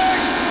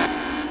 links.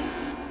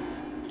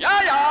 Ja,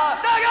 ja,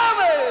 daar gaan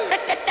we!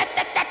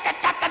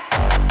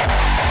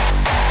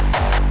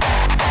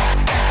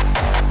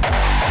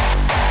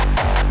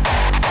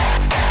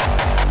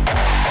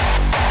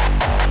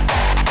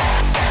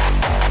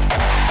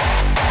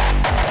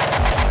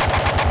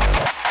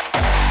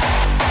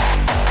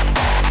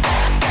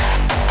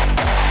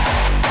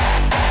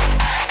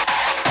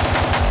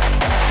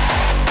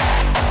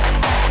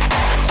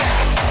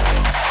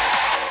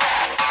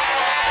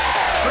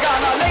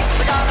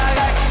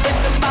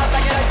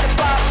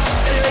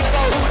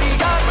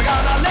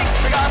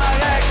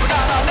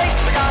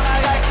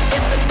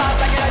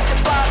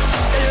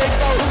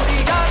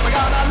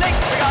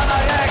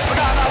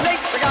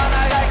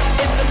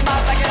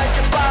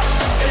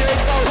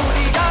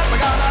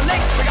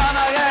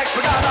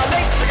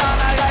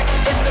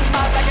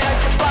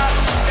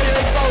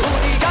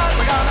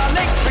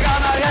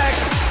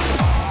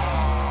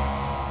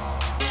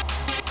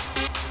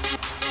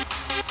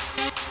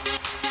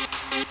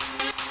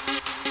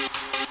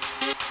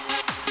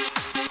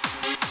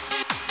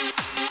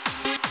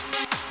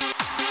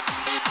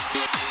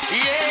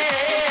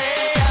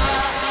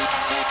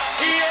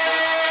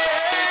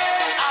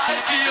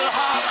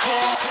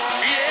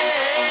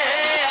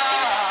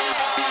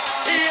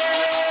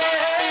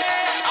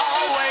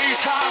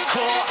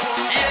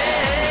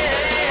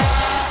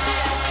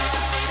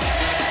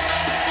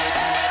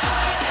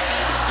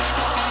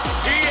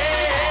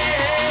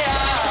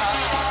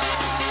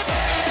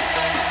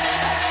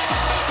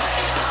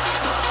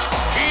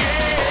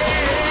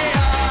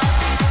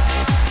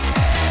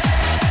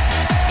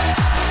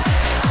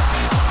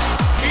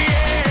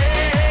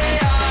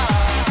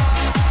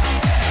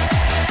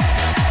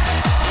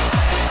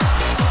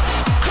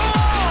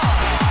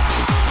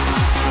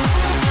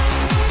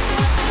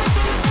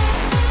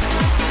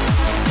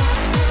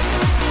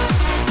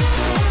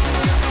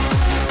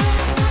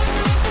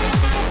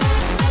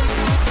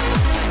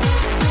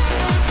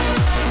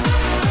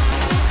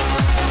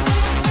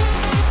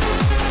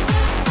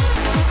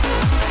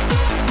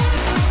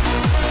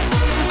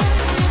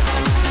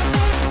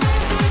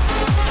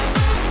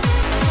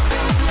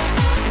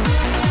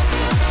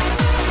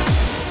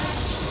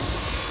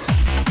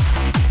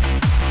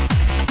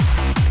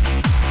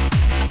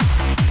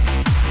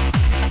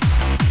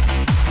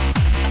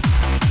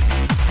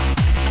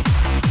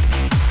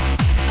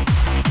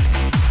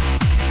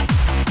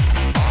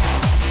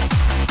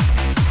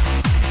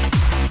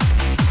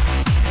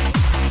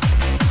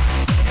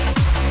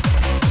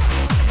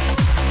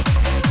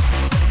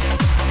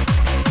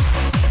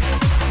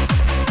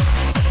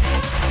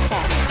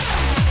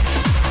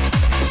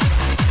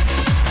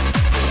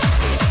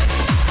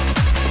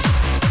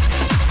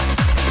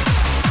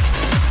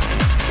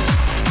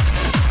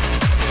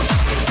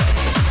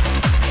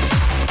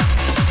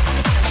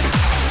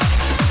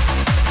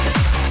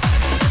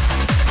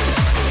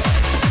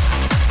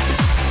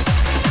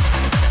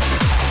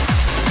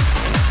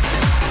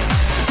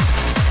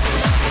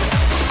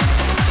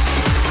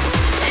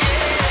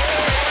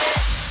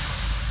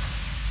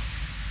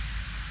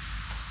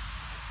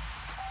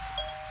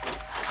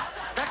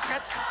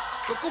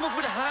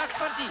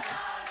 party.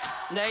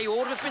 Nee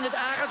hoor, we vinden het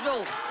aardig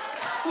wel.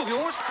 Kom op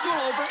jongens,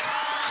 doorlopen.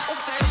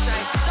 Opzij,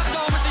 opzij. Dag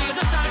dames en heren,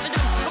 daar staan ze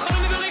dan. We gaan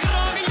hem weer liggen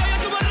raken. Ja, ja,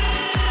 doe maar.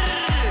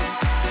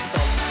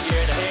 Dans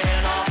je de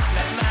hele nacht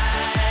met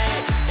mij.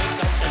 Ik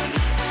dans het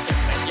liefste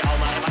met jou,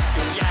 maar wat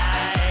doe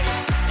jij?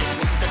 Dit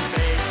moet een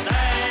feest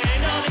zijn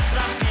dat ik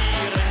graag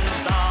vieren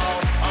zou.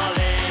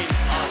 Alleen,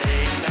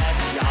 alleen met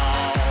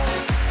jou.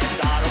 En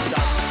daarom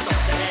dans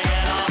toch de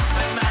hele nacht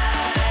met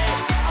mij.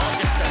 Als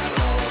het te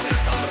droog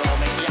is, dan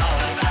droom ik jou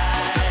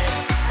erbij.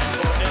 En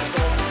voor de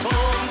zon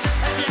komt,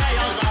 heb jij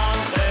al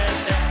lang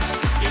gezegd.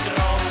 Die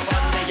droom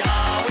van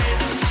jou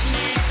is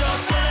niet zo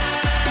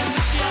slecht.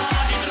 Ja,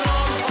 die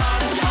droom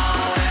van jou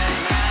en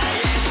mij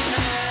is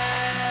echt.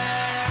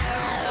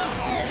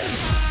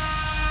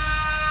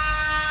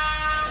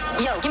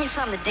 Yo, give me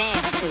something to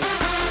dance to.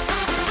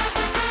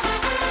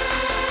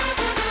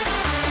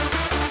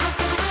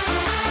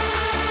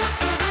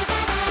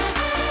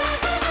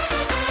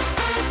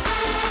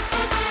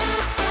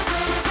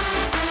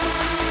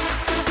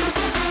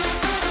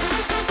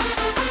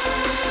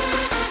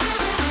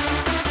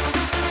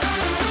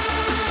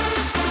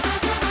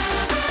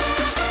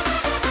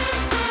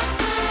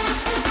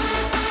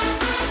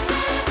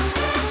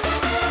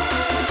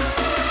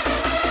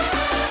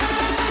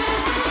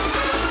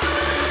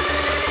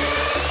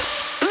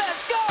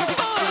 Let's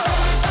go!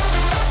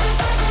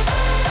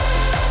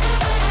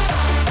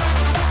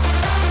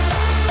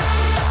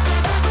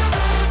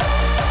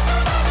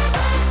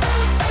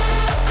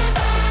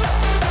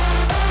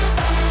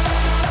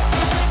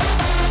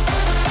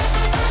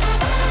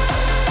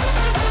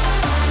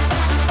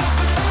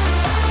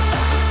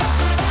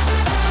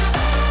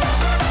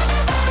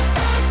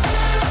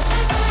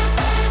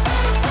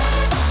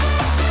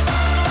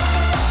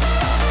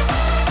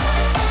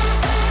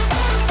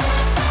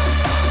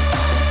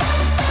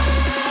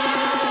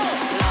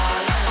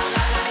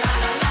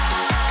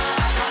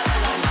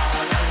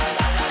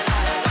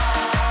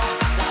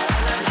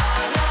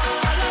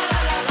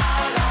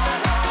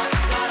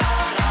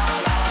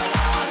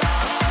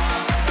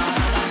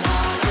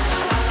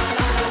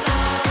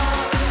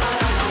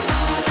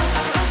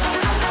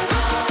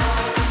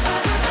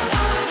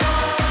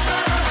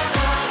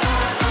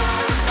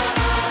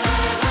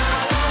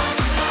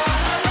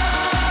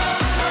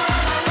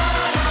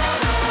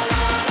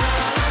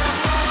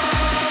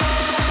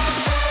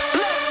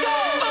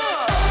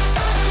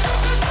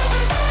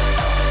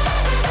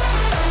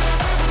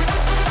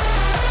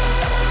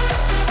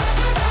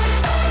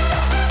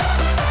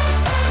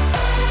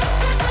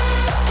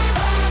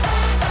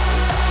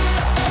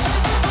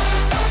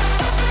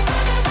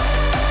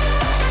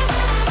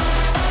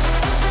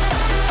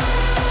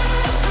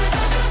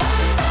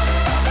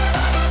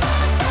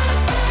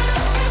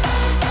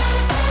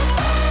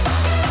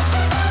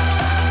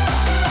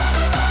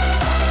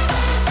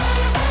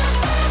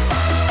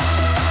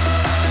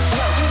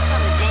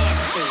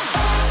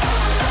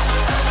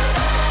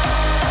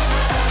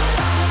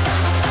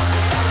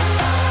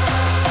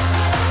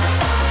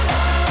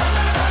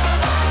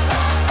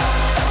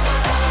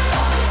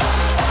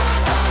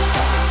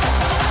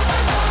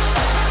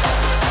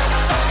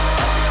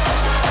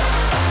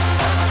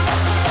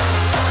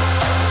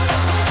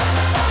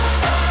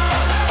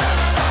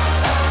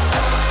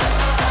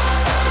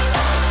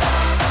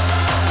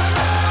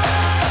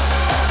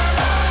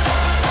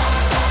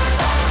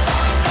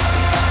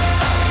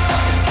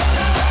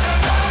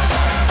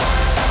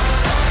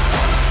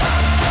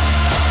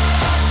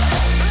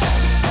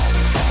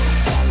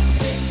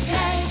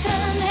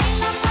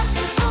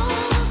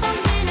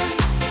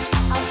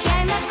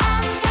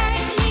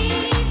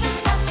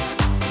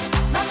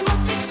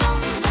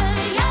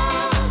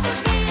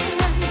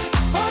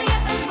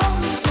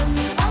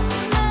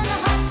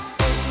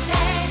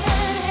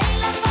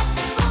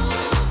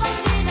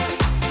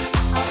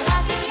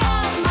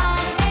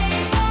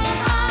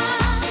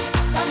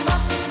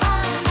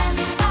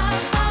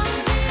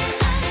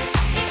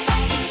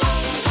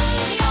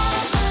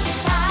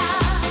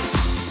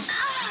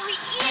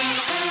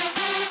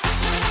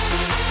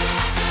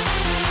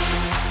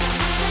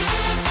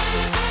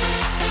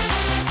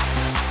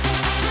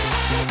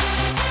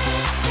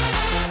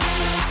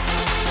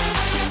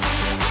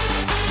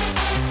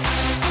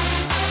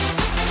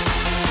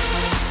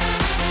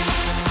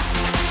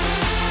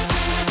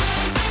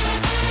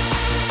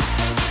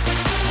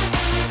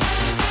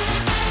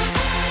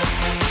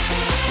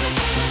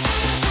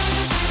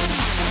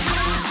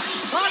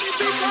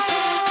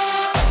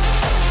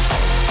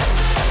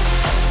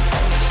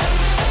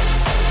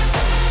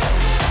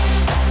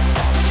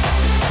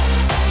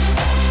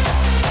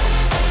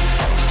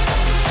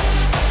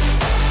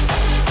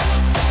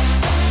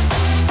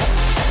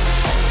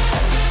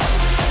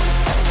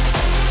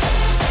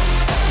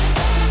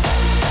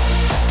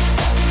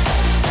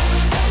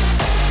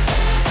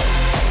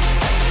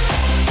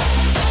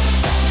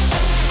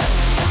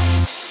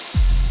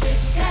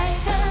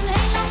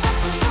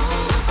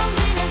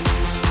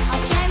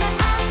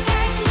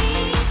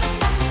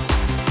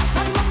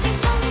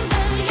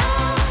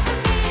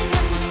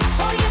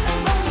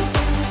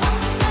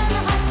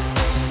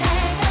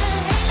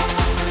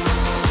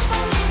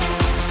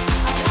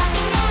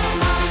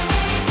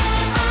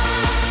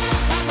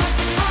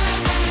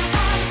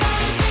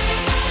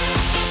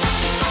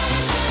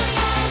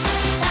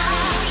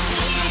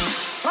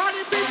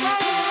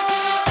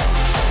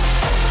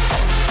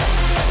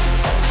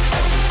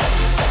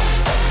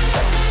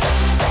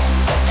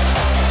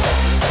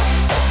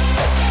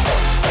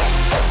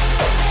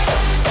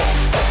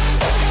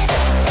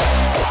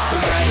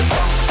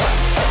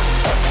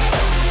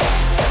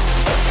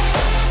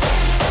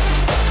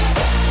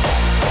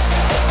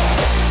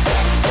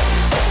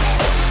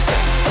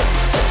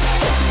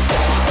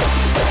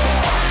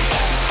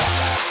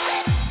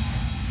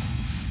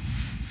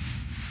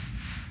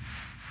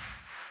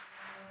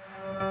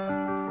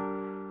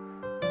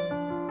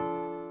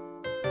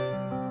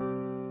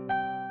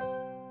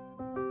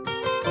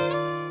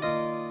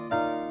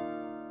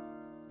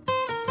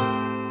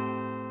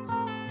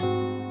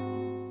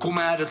 Kom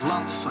uit het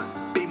land van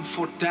Pim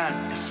Fortuyn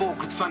en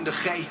Volkert van de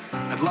G.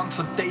 Het land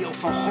van Theo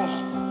van Gogh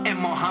en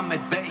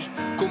Mohammed B.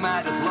 Kom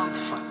uit het land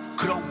van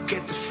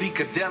kroketten,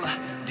 frikadellen,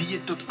 die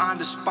je tot aan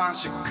de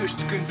Spaanse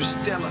kust kunt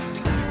bestellen.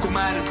 Kom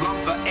uit het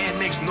land waar Air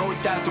Max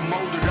nooit uit de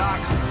mode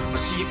raken.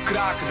 Maar zie je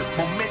kraken het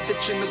moment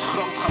dat je het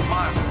groot gaat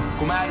maken.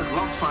 Kom uit het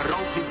land van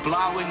rood, wit,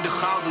 blauw en de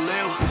gouden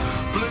leeuw.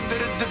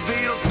 Plunderen de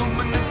wereld,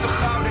 noemen het de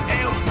gouden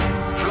eeuw.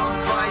 Het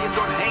land waar je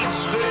doorheen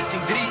scheurt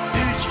in 3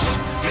 uurtjes.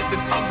 Met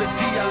een ander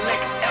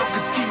dialect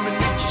elke 10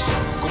 minuutjes.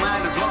 Kom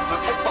uit het land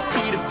waar op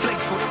papier een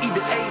plek voor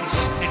iedereen is.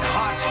 En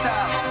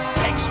hardstyle,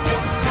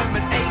 export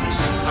nummer 1 is.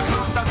 Het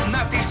land dat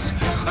nat is,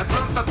 het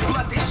land dat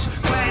plat is.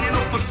 Klein en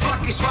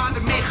oppervlak is waar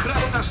er meer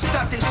gras dan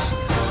stad is.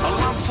 Een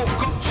land vol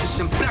coaches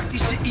en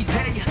praktische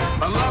ideeën.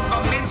 Een land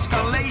waar mens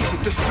kan leven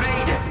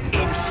tevreden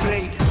in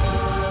vrede.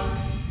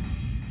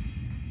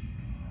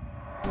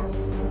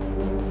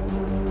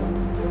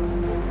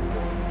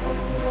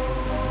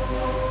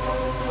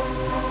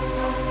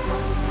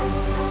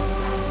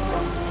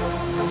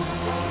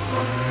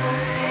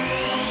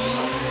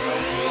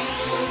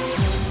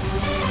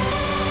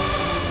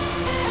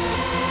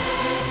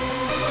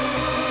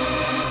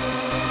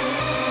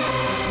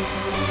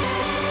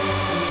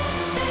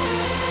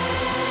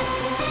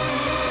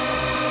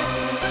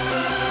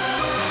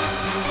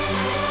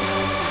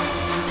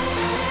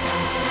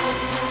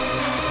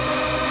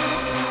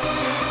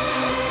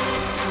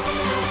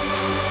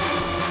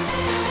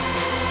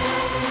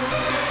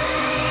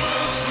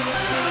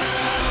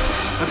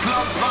 Het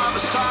land waar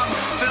we samen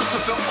veel te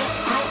veel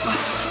opkroppen.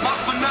 Maar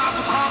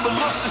vanavond gaan we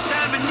los, dan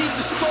zijn we niet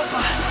te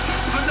stoppen.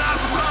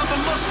 Vanavond gaan we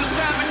los, dan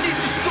zijn we niet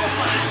te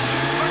stoppen.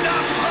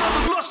 Vanavond gaan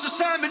we los, dan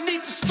zijn we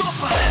niet te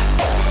stoppen.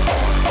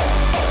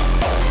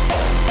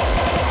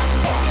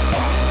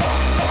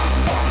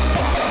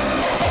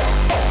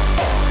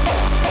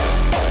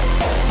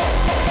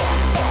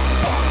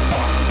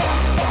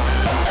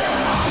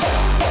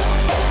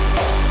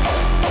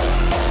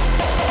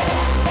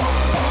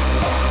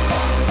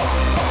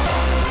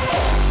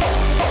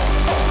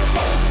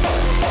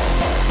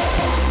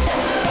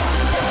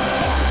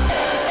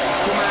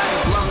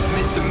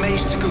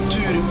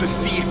 Culturen per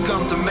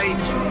vierkante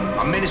meter.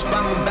 Maar men is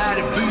bang om bij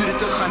de buren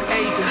te gaan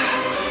eten.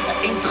 En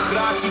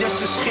integratie, dat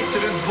is een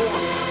schitterend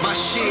woord. Maar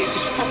shit, het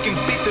is fucking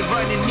bitter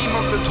wanneer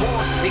niemand het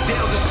hoort. Ik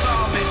deel de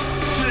zaal met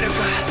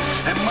Turken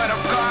en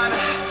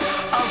Marokkanen,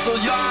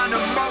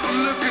 Antillianen,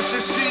 Molukkers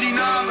en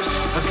Surinamers.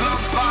 Het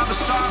land waar we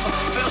samen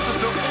veel te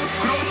veel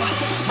opkroppen.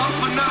 Maar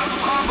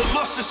vanavond gaan we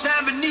los, dan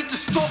zijn we niet te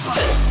stoppen.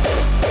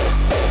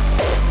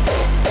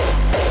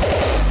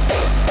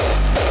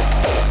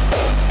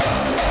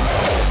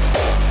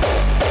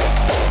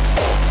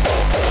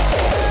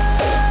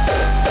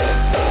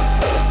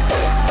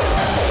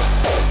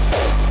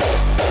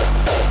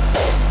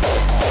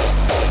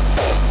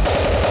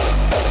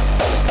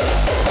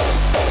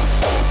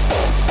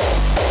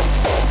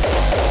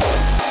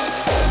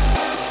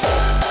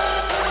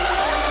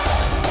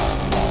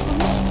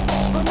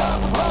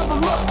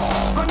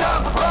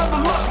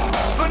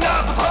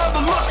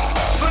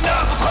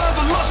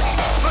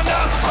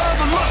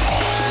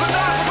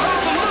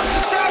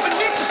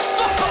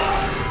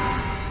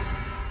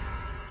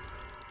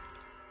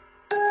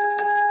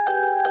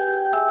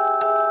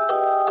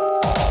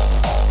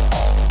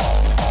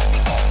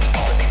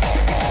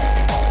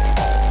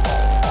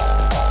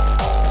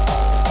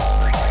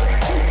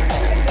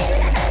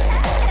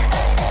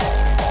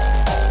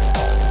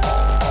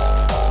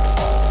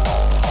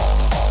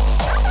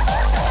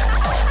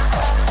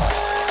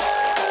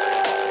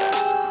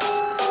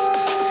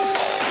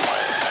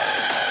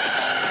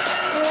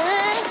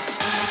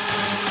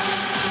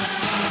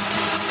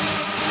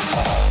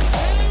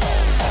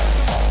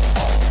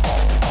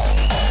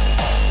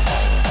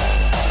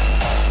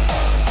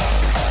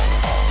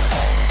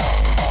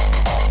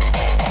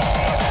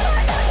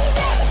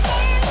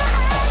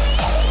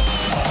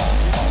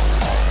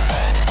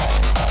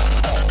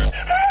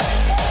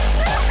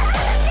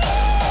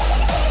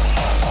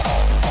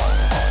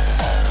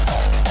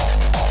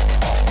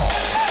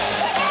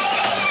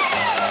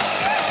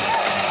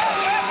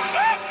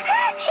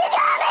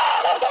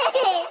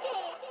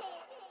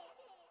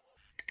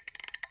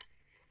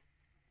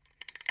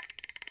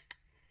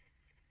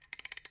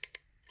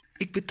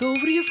 Ik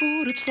betover je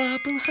voor het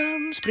slapen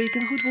gaan, spreek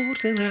een goed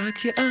woord en raak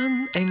je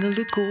aan.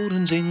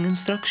 Engelenkoren zingen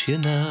straks je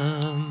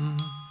naam.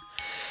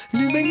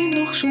 Nu ben je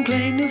nog zo'n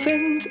kleine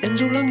vent, en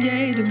zolang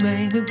jij de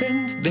mijne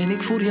bent, ben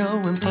ik voor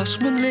jou en pas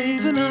mijn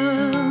leven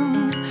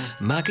aan.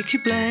 Maak ik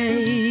je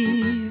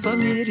blij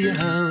wanneer je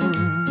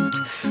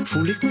huilt,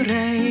 voel ik me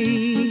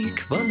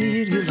rijk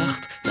wanneer je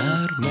lacht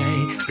naar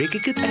mij. Breek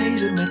ik het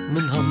ijzer met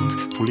mijn hand,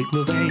 voel ik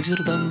me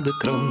wijzer dan de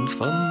krant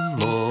van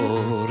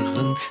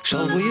morgen. Ik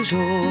zal voor je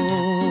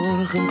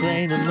zorgen,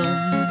 kleine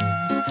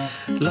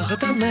man. Lach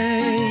het aan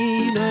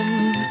mij,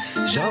 dan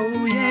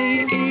zou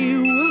jij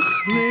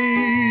eeuwig leven.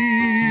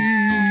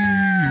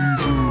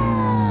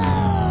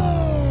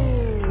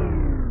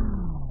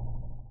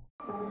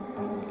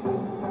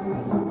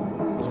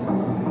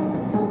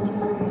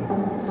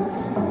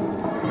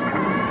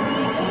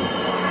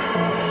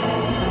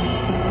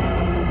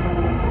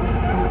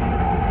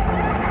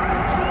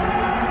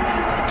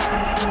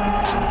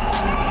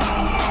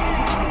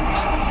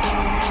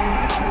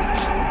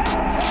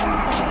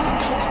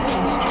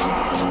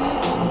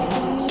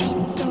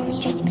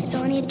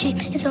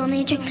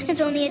 dream,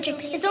 it's only a dream,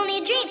 it's only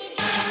a dream.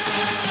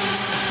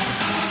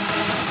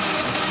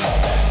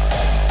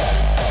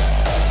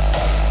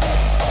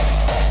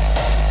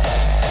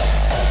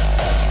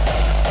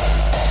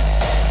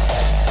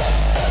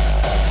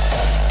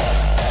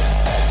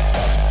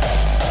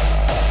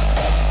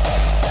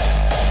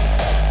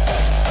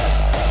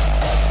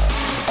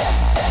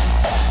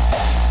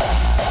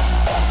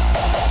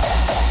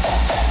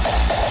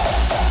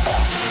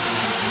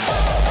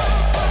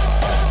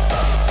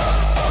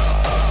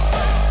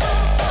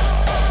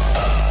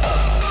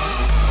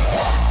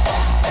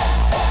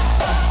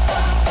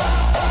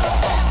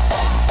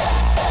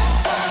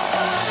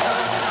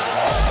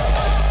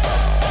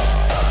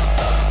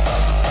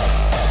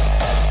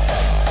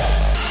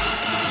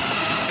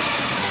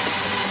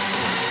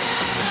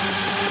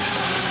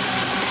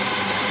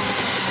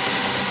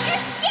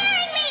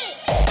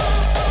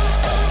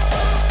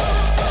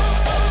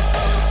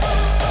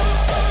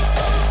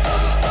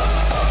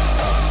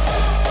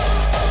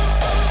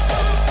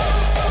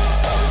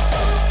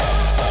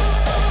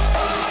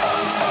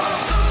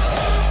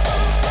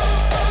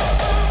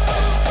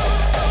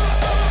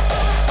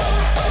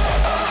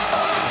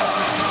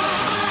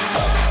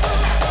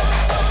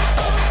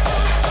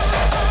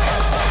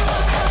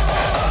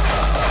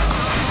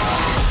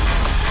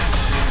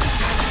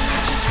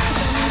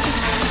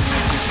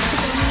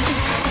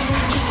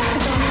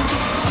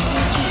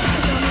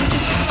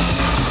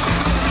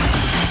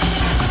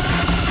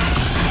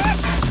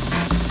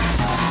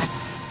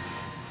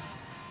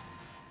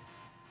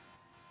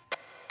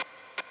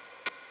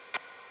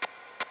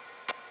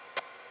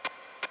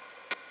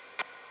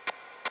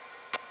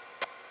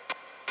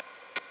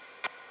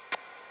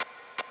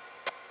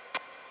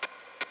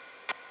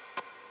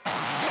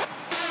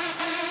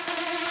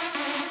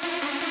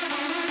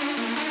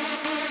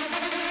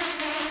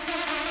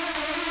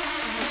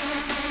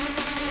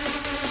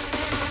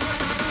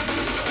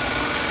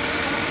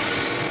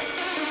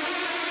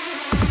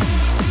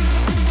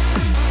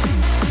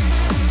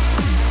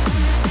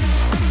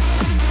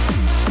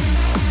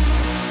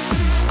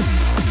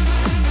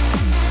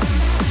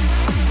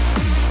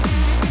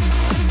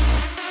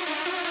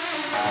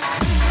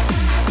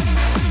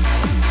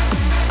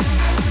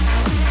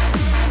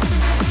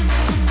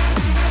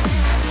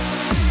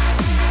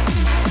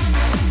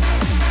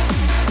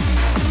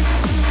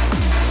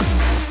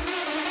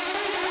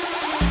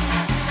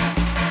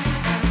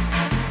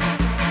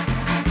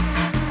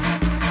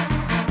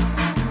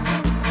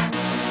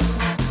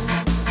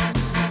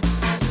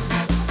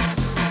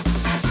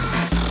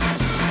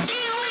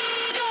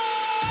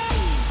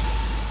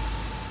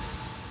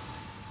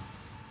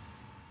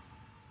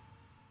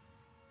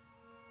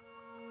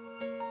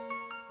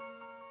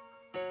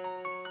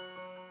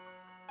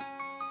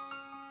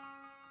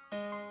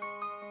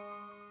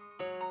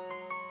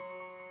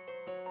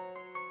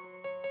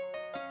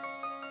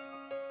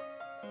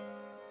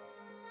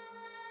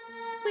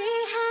 We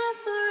have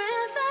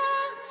forever,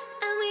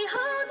 and we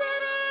hold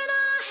it in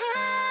our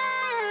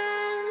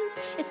hands.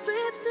 It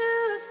slips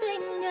through our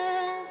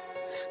fingers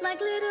like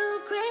little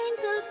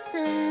grains of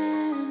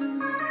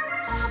sand.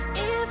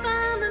 If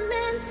our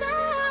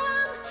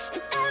momentum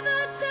is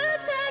ever to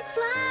take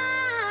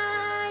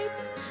flight,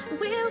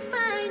 we'll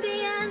find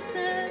the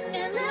answers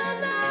in the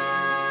night.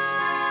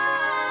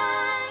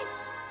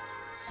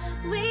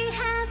 We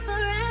have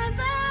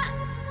forever,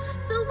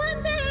 so one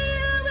day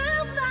you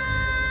will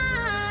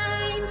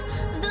find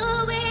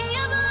the way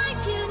of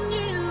life you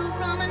knew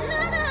from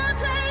another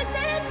place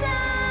in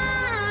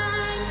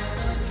time.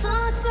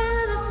 For to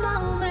this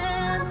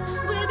moment,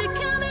 we're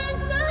becoming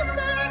so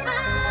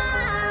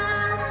survived.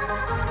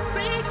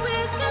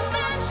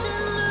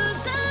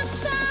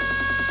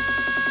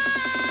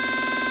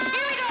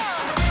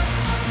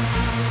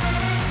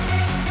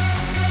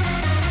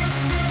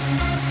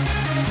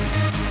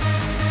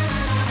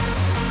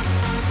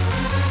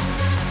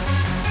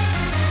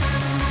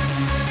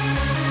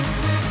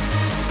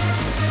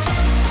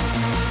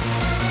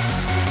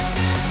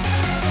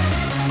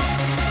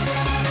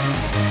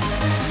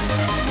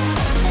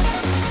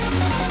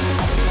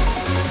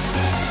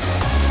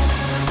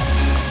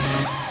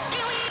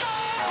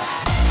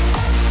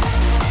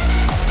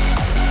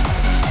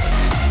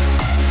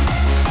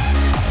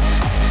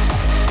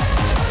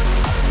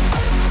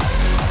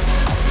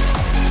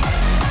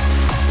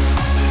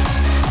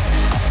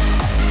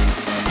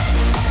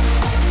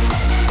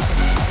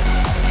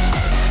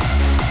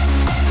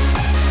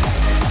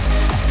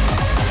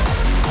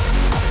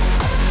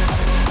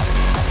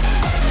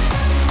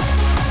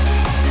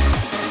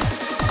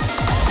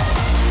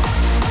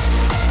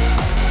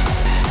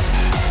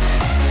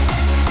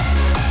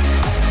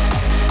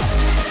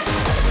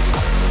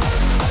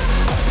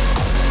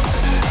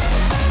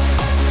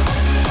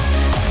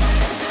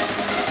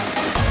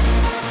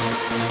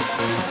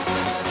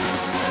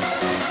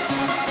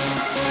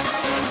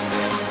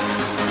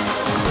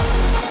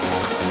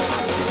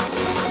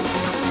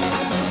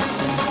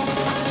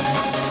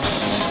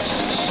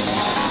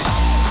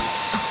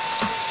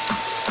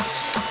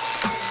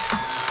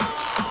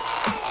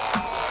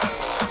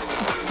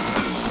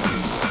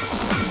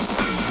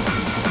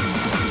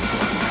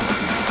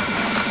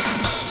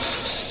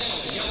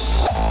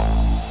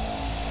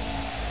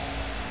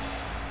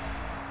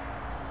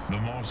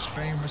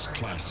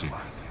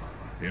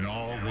 in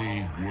all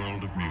the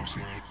world of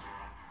music.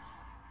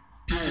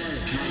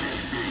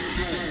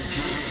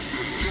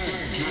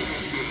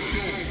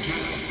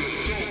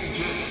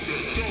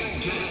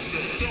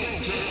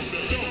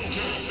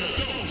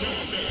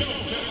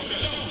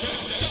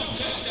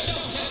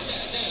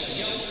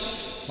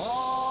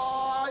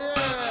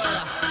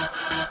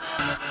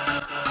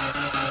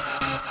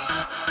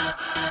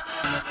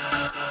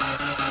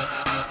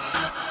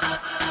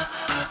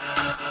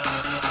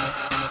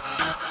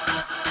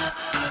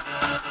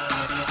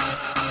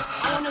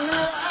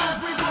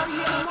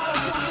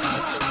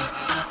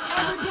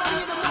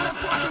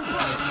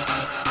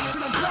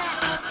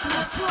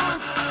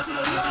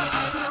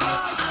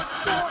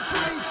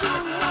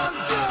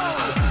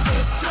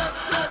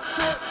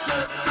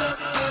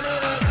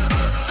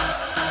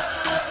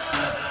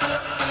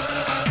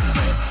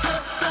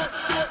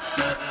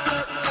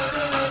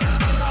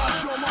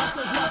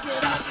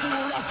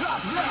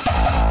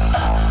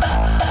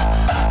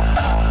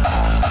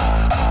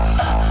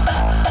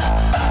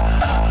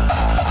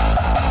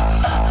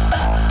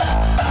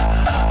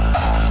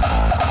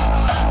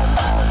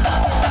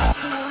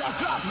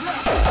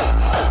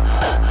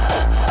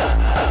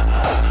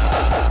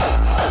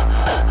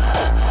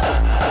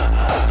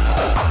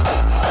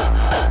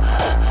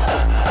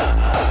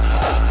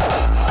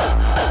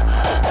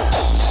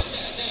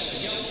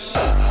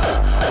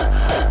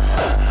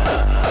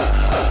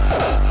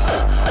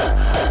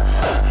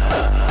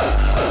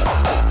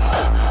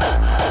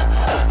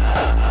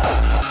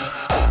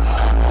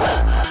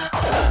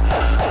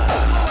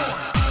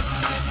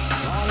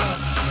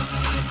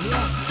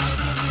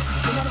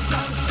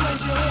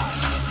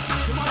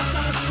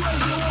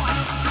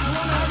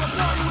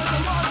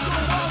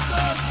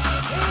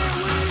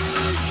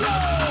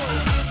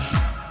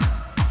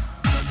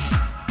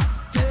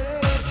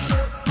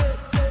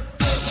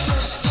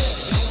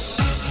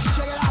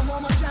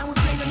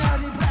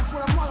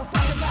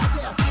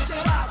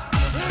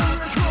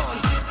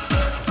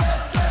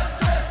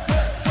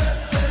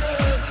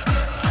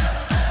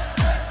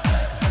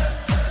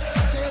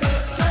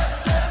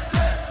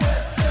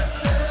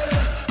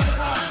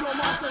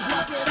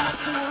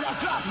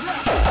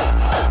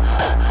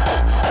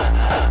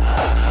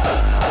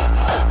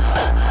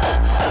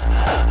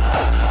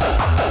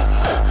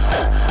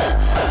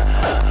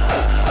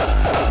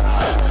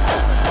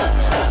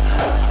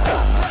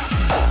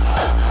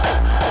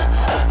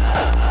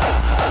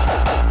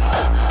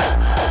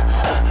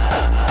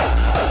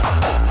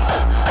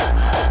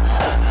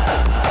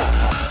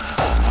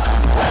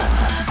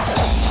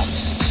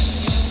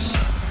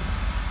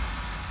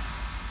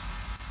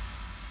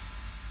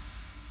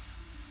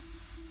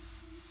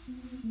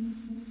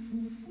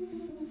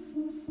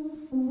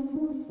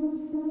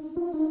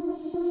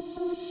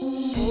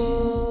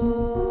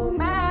 Oh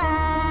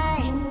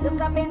my,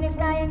 look up in the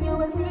sky and you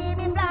will see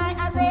me fly.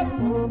 I said,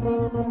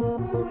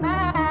 oh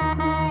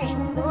my,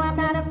 no, I'm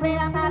not afraid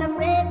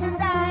to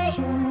die.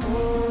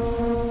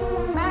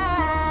 Oh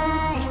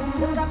my,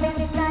 look up in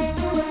the sky and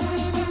you will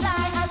see me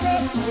fly. I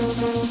said, oh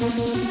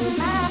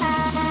my,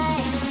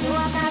 no,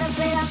 I'm not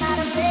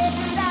afraid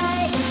to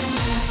die.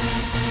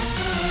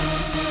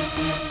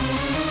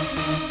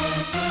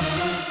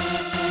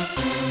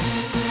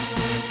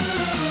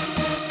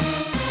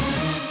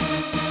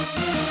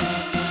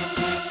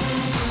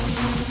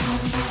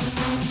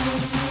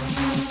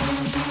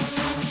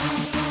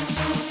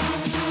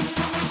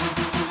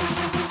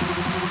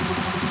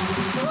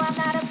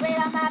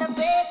 I'm not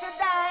afraid to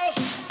die.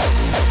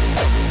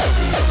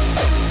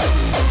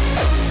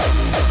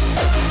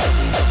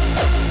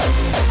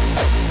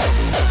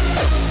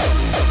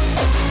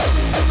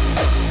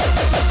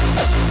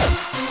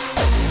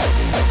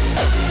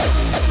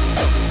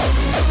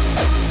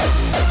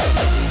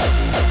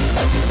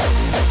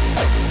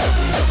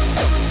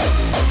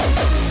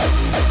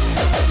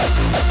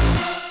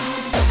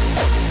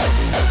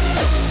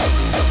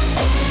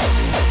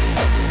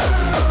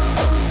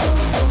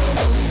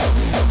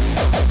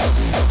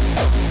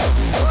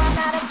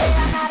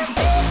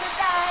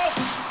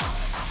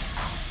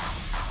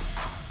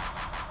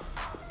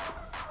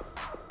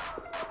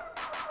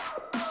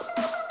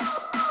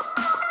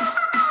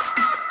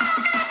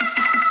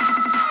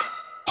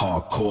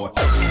 Hardcore.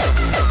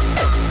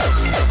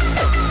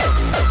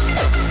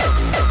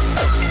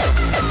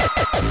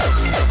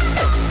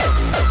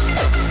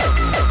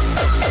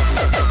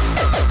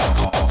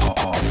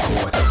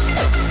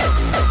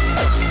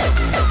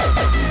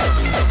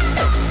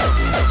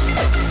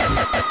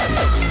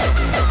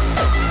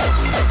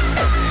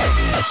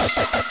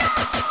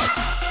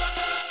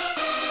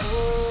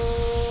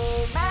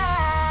 Oh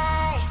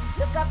my,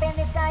 look up in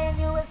the sky and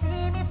you will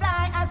see me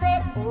fly. I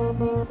said, oh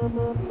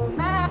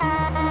my,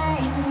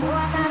 no,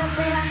 I'm not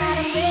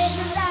afraid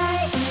to die.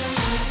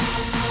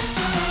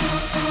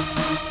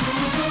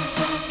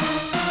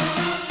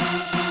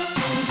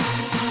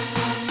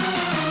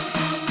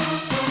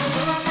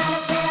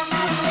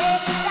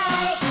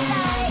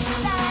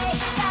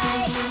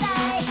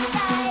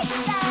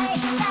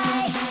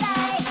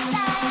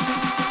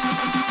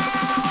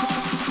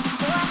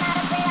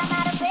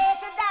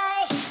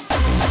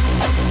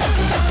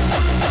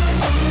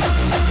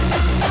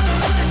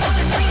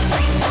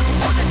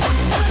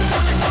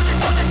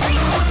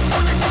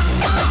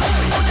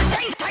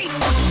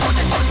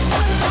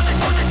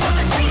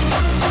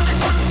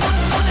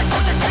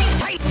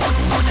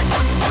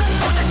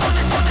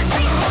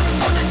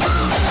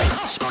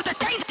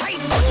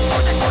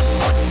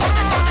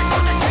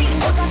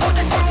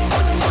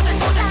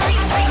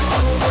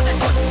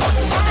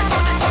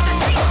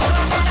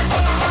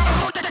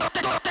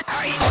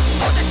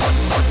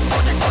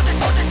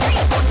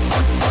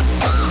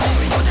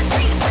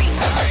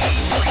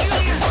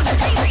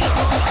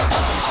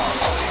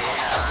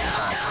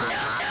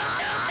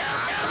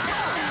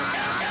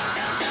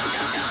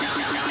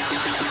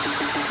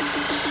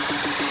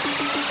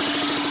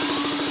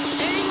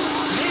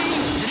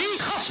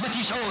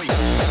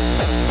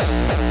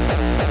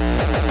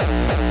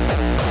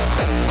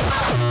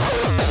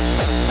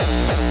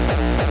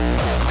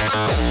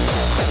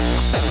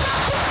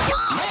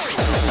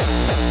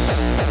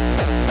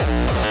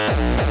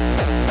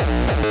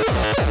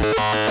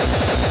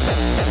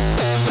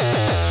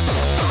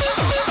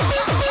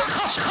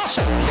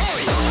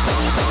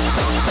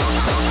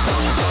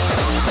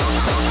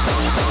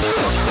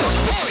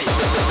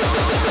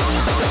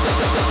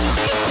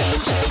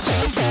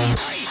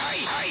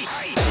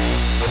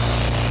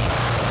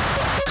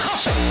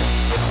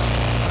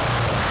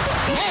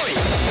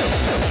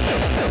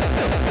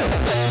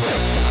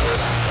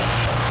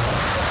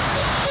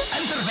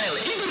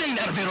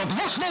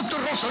 op de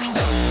rossen.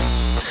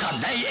 Gaan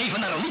wij even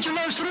naar een liedje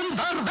luisteren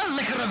waar wel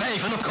lekkere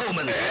wijven op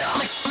komen.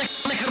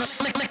 Lekkere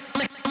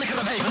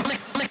wijven,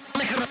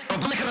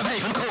 lekkere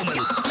wijven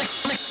komen.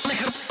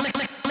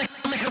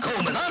 Lekker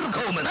komen, daar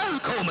komen, daar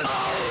komen. Oh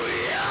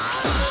ja.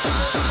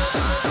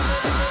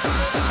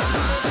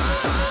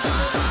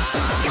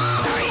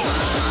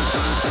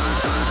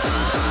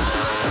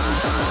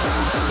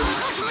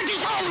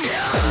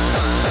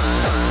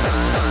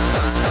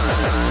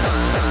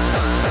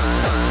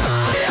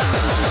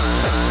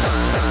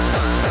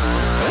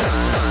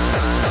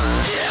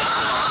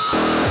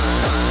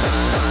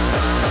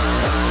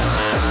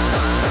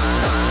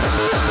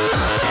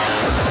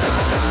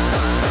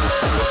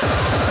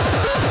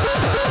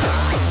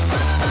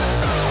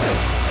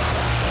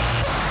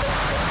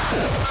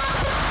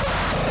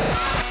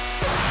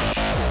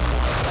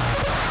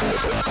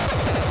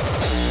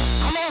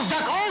 Geloof dat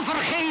ik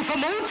overgeven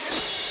moet?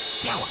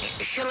 Nou,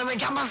 zullen we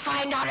dan maar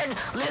fijn naar een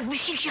leuk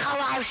muziekje gaan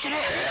luisteren?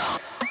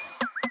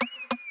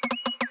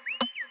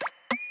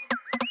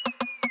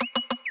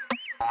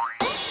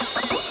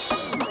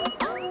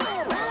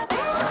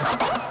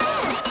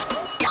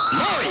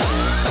 Mooi!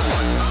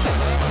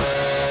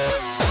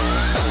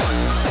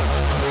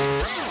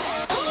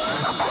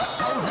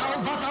 Oh,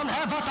 nou, wat dan,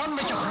 hè? Wat dan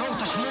met je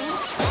grote smoel?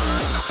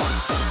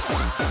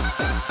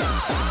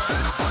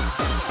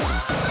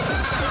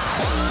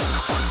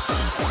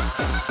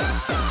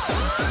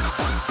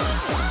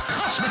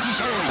 Gas met die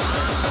zooi!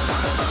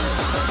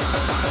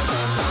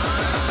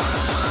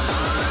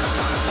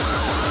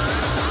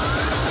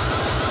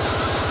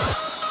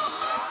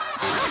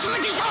 Gas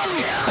met die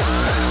zooi!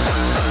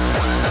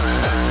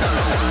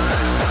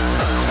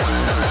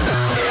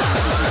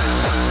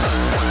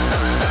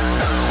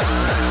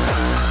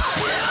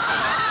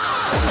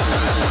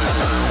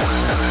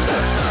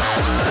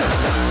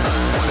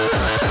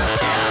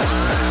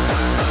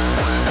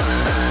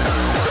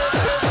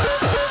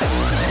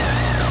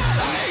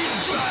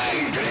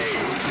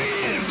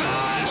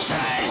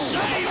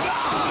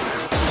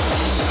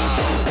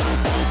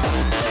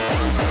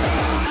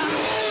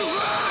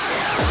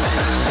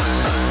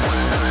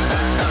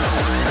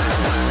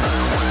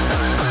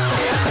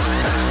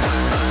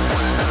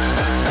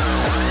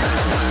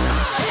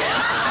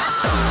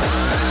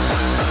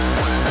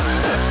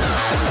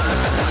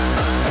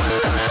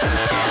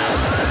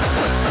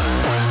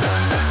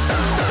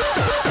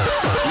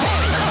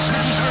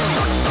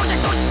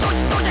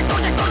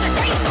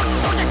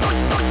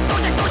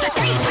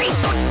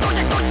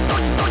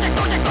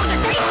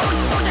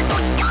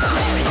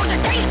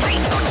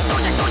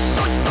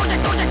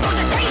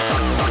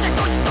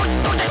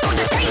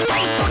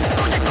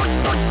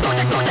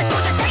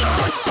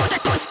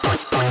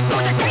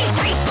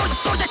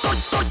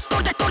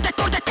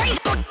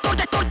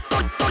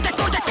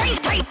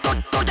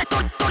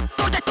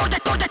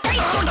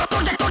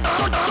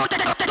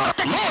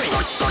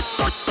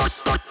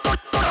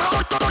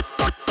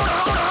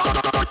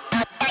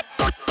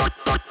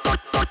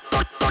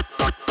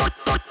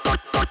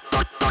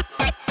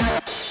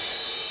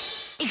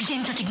 Ik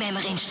denk dat ik mij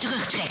maar eens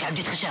terugtrek uit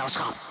dit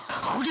gezelschap.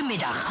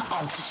 Goedemiddag,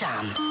 al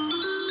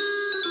tezamen.